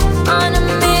on a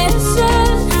mission,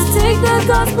 take the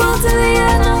gospel to the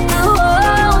end of the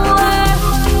whole world.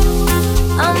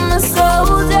 I'm a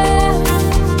soldier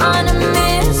on a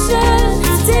mission,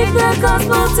 take the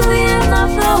gospel to the end of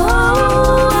the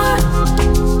whole world.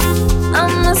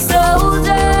 I'm a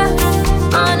soldier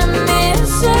on a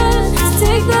mission,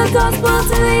 take the gospel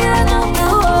to the end of the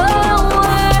whole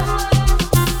world.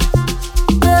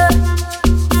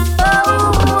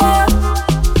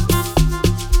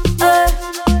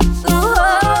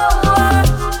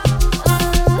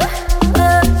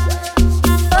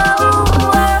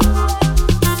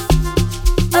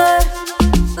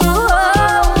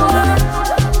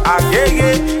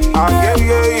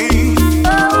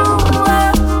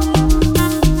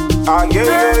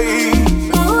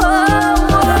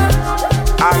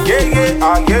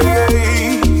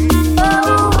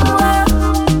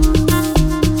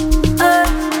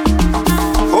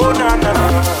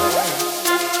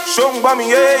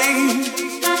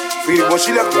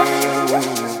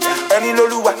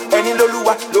 Any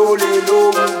loluwa, lole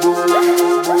lobo.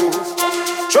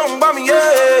 Chomba mi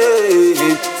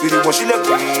firi mo shile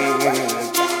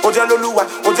oja loluwa,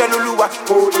 ole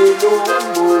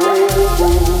lobo.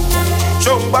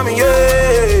 Chomba mi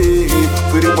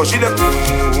firi mo shile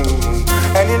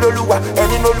any loluwa,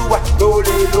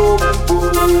 lole lobo.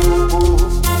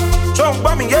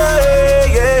 Chomba mi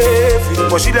firi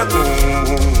mo shile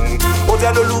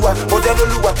oja loluwa, ole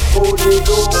lobo.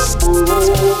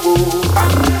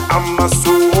 I'm a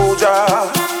soldier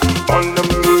on a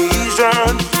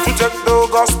mission to take the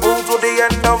gospel to the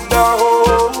end of the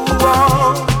whole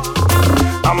world.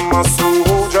 I'm a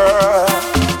soldier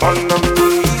on a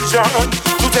mission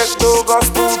to take the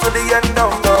gospel to the end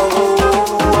of the whole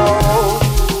world.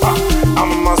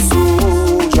 I'm a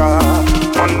soldier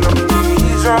on a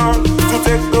mission to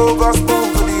take the gospel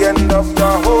to the end of the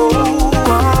whole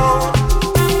world.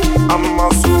 I'm a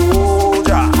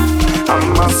soldier,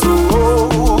 I'm a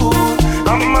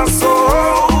soul,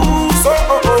 soldier.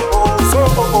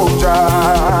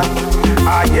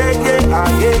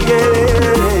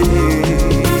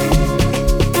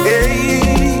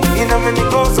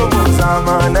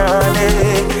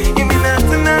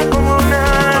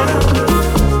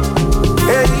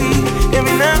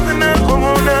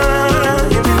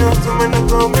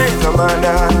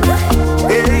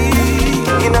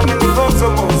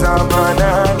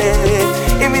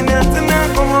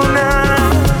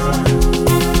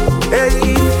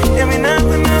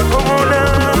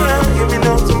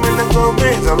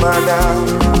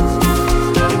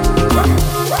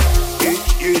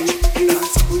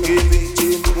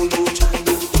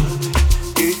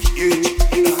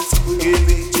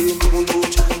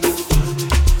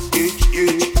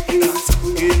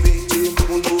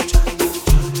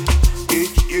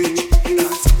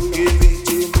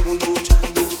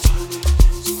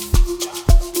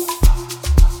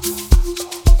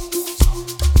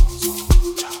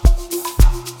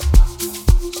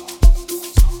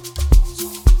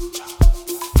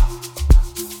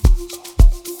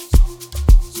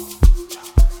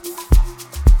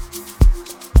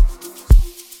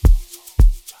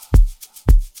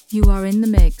 You are in the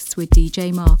mix with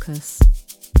DJ Marcus.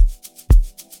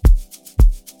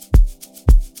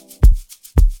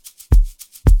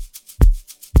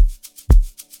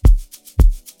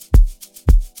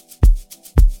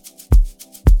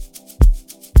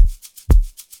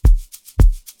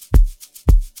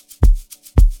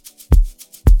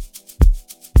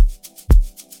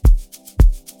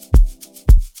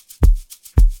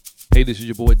 Hey, this is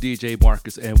your boy DJ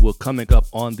Marcus, and we're coming up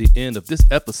on the end of this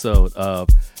episode of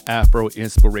Afro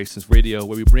Inspirations Radio,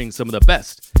 where we bring some of the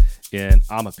best in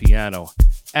Amapiano,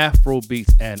 Afro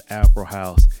beats, and Afro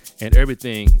house, and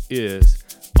everything is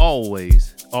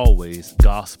always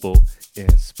gospel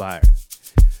inspired.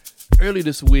 Early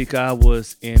this week, I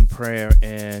was in prayer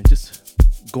and just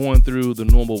going through the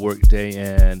normal work day,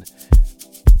 and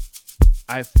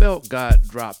I felt God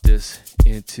drop this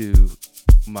into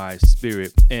my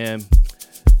spirit. And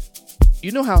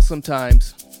you know how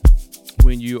sometimes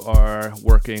when you are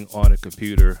working on a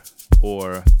computer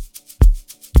or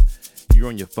you're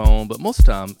on your phone, but most of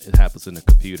the time it happens in the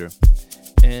computer,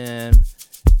 and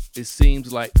it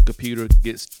seems like the computer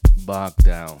gets bogged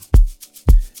down.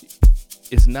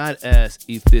 It's not as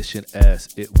efficient as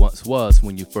it once was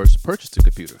when you first purchased a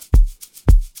computer.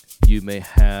 You may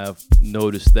have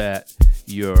noticed that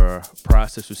your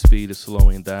processor speed is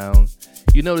slowing down.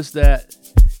 You notice that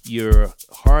your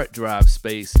hard drive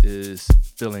space is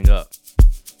filling up.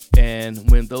 And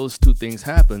when those two things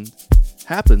happens,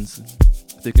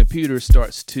 the computer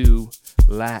starts to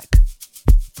lack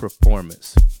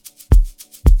performance.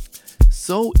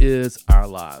 So is our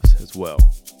lives as well.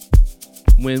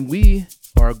 When we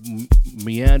are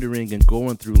meandering and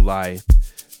going through life,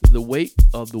 the weight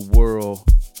of the world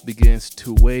begins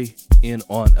to weigh in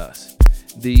on us.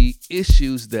 The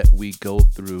issues that we go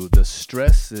through, the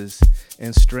stresses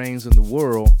and strains in the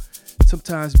world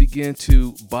sometimes begin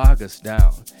to bog us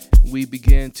down. We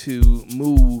begin to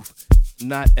move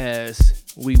not as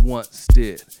we once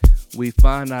did. We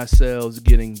find ourselves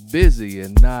getting busy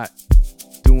and not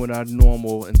doing our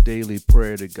normal and daily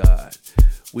prayer to God.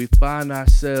 We find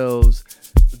ourselves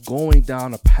going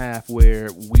down a path where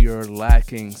we are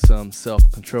lacking some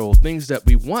self-control. Things that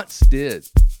we once did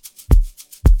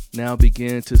now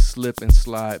begin to slip and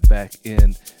slide back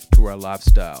into our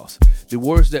lifestyles. The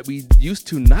words that we used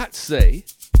to not say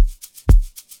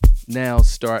now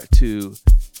start to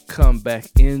come back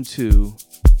into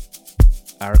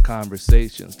our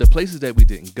conversations. The places that we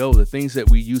didn't go, the things that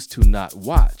we used to not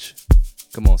watch.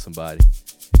 Come on, somebody.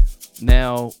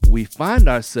 Now we find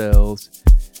ourselves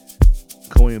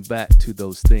going back to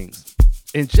those things.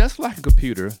 And just like a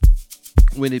computer,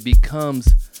 when it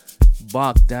becomes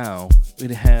bogged down, it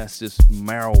has this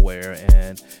malware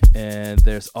and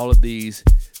there's all of these,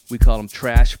 we call them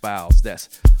trash files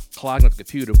that's clogging up the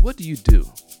computer. What do?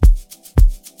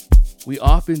 We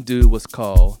often do what's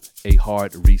called a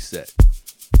hard reset.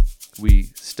 We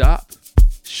stop,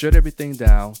 shut everything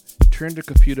down, turn the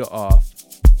computer off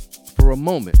for a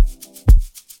moment,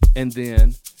 and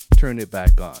then turn it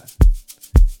back on.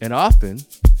 And often,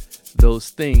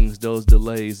 those things, those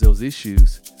delays, those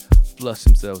issues flush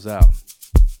themselves out.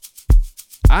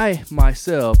 I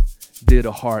myself did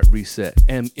a hard reset,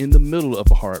 and in the middle of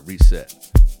a hard reset.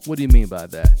 What do you mean by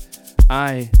that?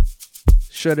 I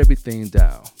shut everything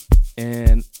down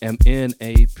and am in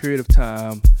a period of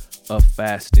time of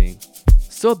fasting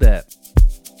so that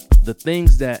the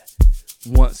things that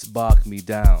once bogged me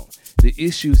down, the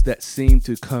issues that seem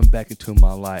to come back into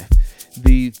my life,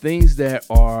 the things that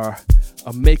are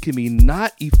making me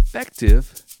not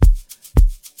effective,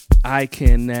 I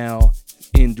can now,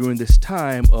 during this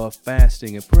time of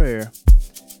fasting and prayer,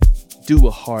 do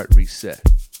a hard reset.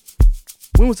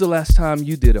 When was the last time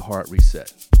you did a hard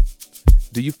reset?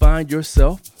 Do you find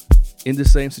yourself in the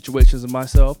same situations as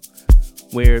myself,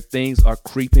 where things are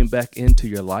creeping back into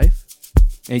your life,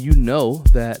 and you know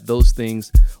that those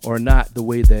things are not the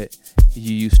way that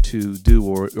you used to do,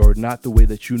 or not the way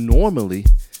that you normally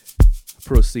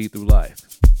proceed through life?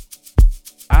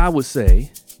 I would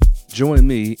say join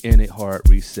me in a hard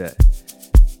reset,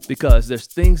 because there's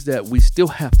things that we still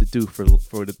have to do for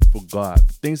God,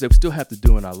 things that we still have to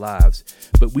do in our lives,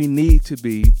 but we need to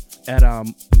be at our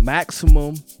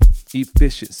maximum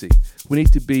efficiency. We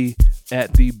need to be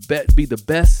at be the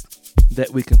best that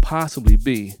we can possibly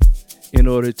be in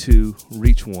order to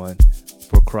reach one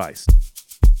for Christ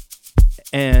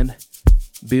and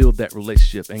build that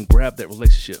relationship and grab that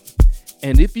relationship.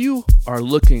 And if you are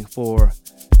looking for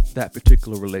that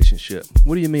particular relationship,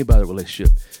 what do you mean by the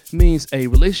relationship? It means a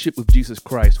relationship with Jesus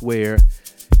Christ where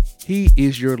he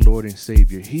is your Lord and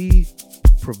Savior. He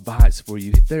provides for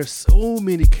you. There are so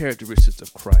many characteristics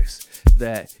of Christ,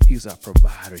 that he's our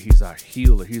provider, he's our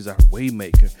healer, he's our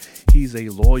waymaker, he's a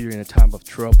lawyer in a time of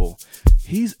trouble.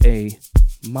 He's a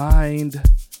mind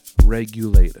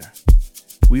regulator.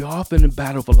 We often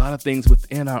battle with a lot of things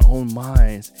within our own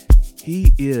minds.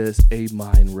 He is a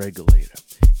mind regulator.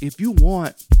 If you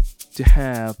want to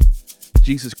have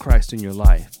Jesus Christ in your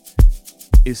life,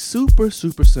 it's super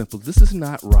simple. This is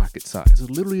not rocket science.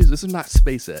 This is not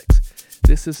SpaceX.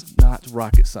 This is not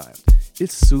rocket science.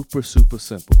 It's super simple.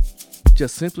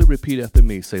 Just simply repeat after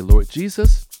me. Say, Lord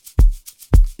Jesus,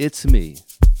 it's me.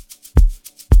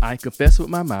 I confess with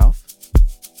my mouth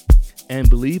and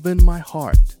believe in my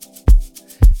heart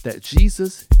that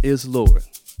Jesus is Lord.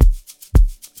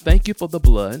 Thank you for the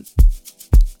blood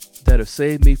that has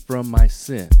saved me from my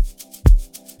sin.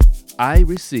 I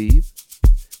receive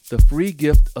the free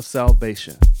gift of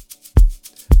salvation,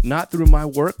 not through my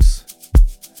works,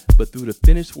 but through the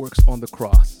finished works on the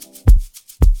cross.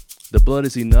 The blood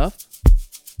is enough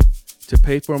to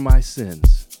pay for my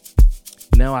sins.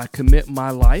 Now I commit my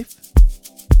life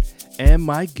and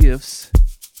my gifts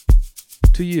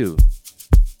to you.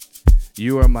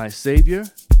 You are my Savior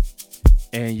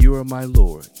and you are my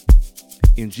Lord.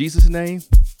 In Jesus' name,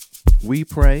 we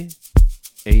pray.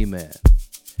 Amen.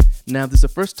 Now, if this is the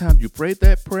first time you prayed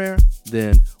that prayer,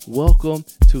 then welcome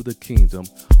to the kingdom.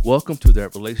 Welcome to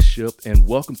that relationship, and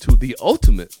welcome to the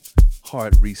ultimate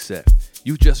hard reset.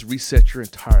 You just reset your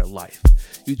entire life.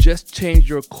 You just change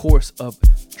your course of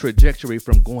trajectory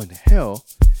from going to hell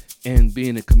and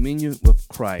being in communion with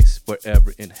Christ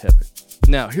forever in heaven.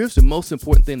 Now, here's the most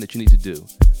important thing that you need to do.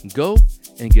 Go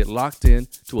and get locked in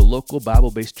to a local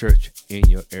Bible-based church in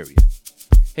your area.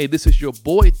 Hey, this is your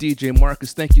boy, DJ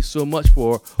Marcus. Thank you so much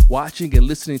for watching and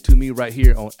listening to me right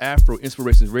here on Afro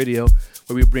Inspirations Radio,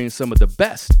 where we bring some of the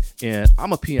best in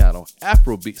Amapiano,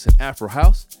 Afro beats, and Afro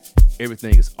house.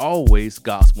 Everything is always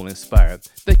gospel inspired.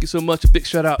 Thank you so much. A big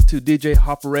shout out to DJ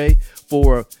Horphuray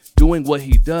for doing what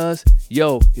he does.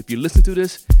 Yo, if you listen to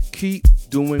this, keep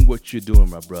doing what you're doing,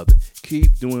 my brother.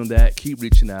 Keep doing that. Keep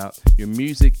reaching out. Your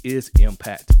music is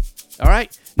impacting. All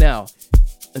right. Now,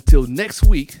 until next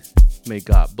week, may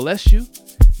God bless you,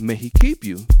 may he keep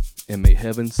you, and may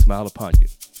heaven smile upon you.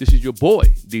 This is your boy,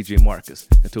 DJ Marcus.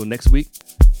 Until next week,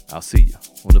 I'll see you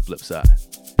on the flip side.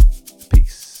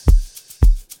 Peace.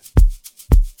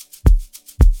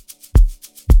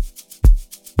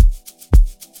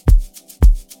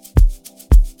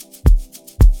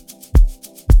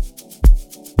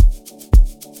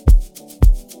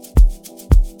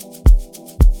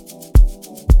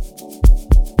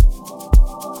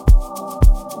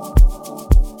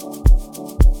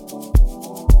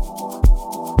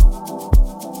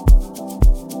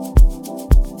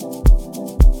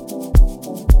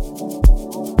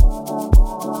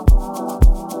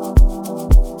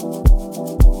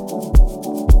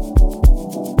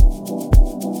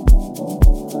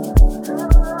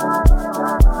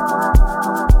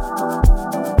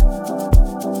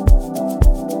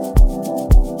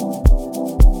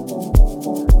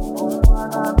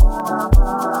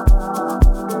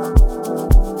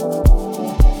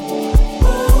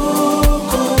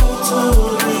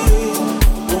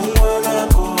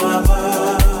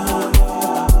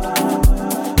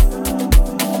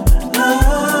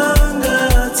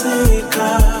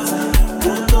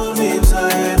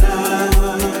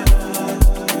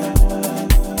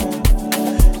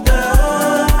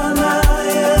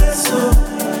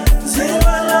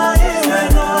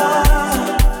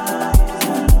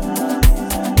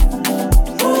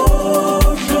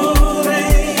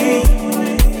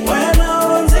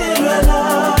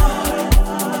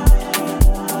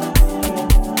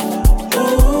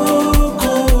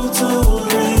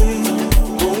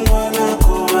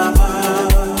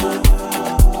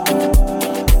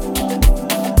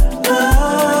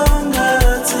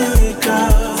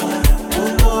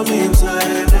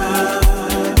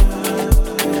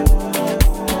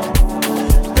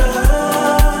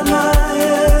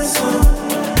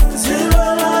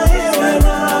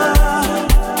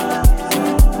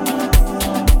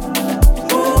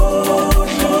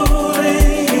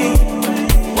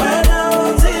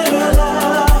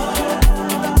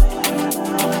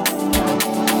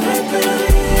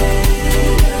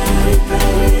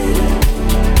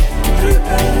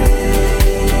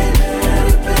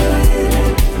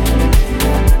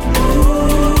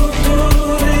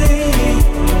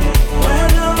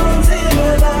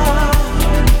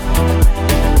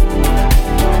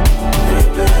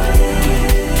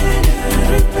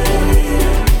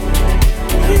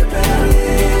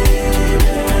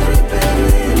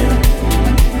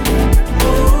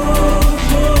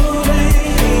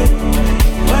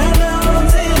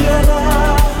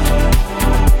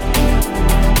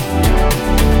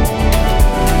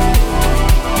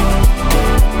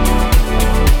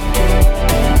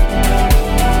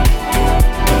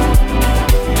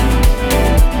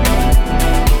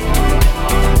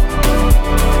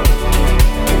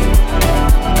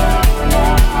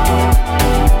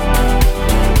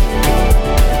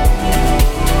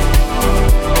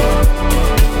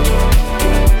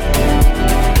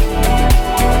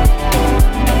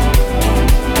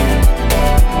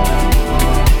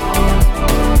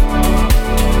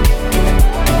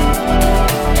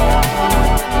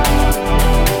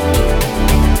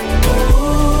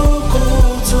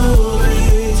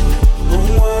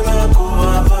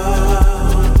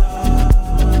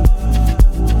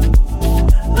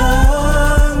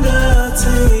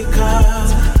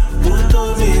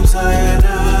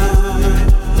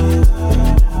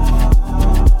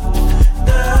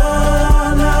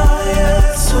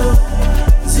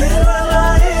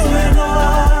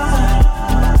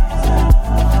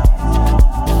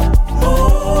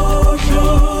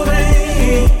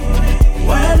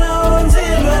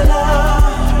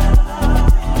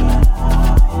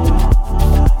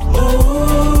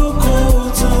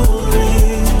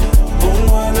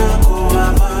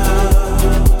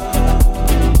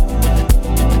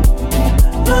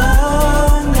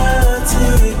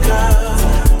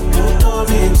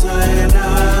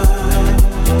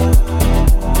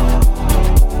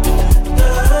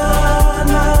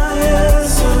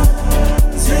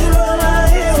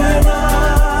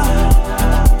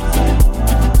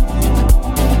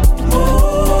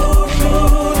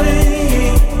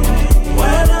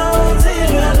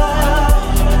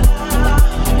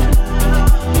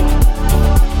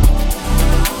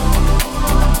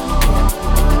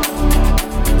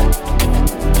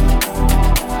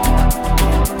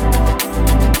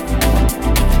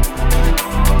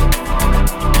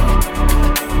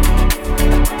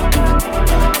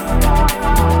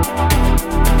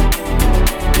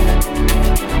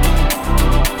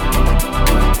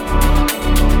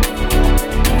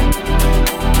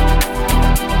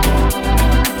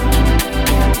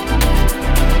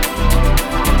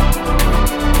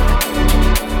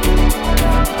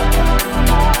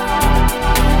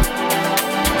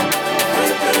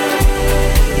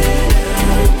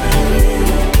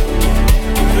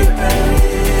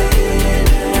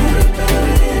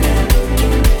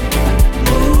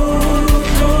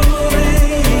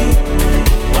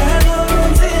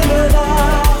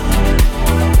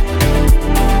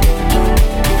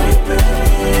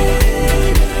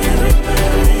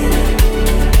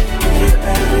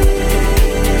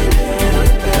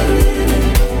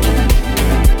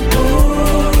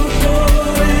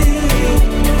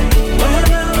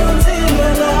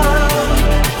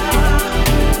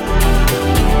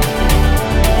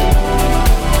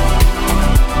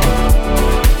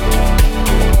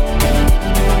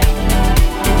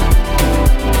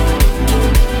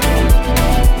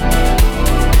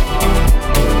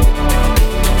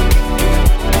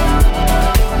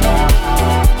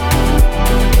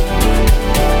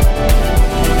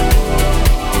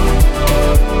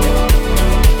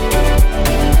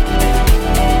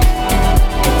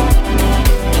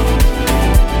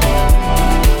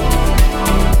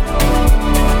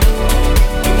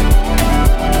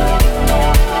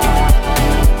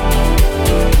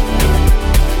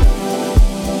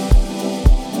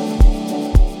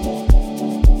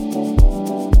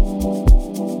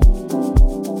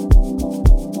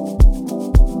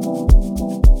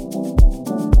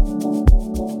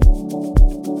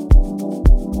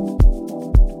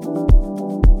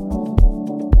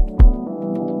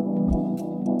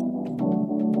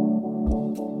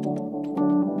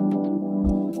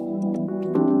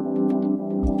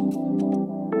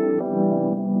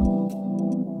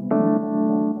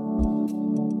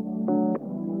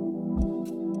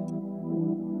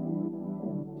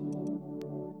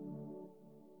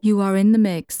 You are in the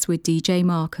mix with DJ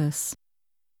Marcus.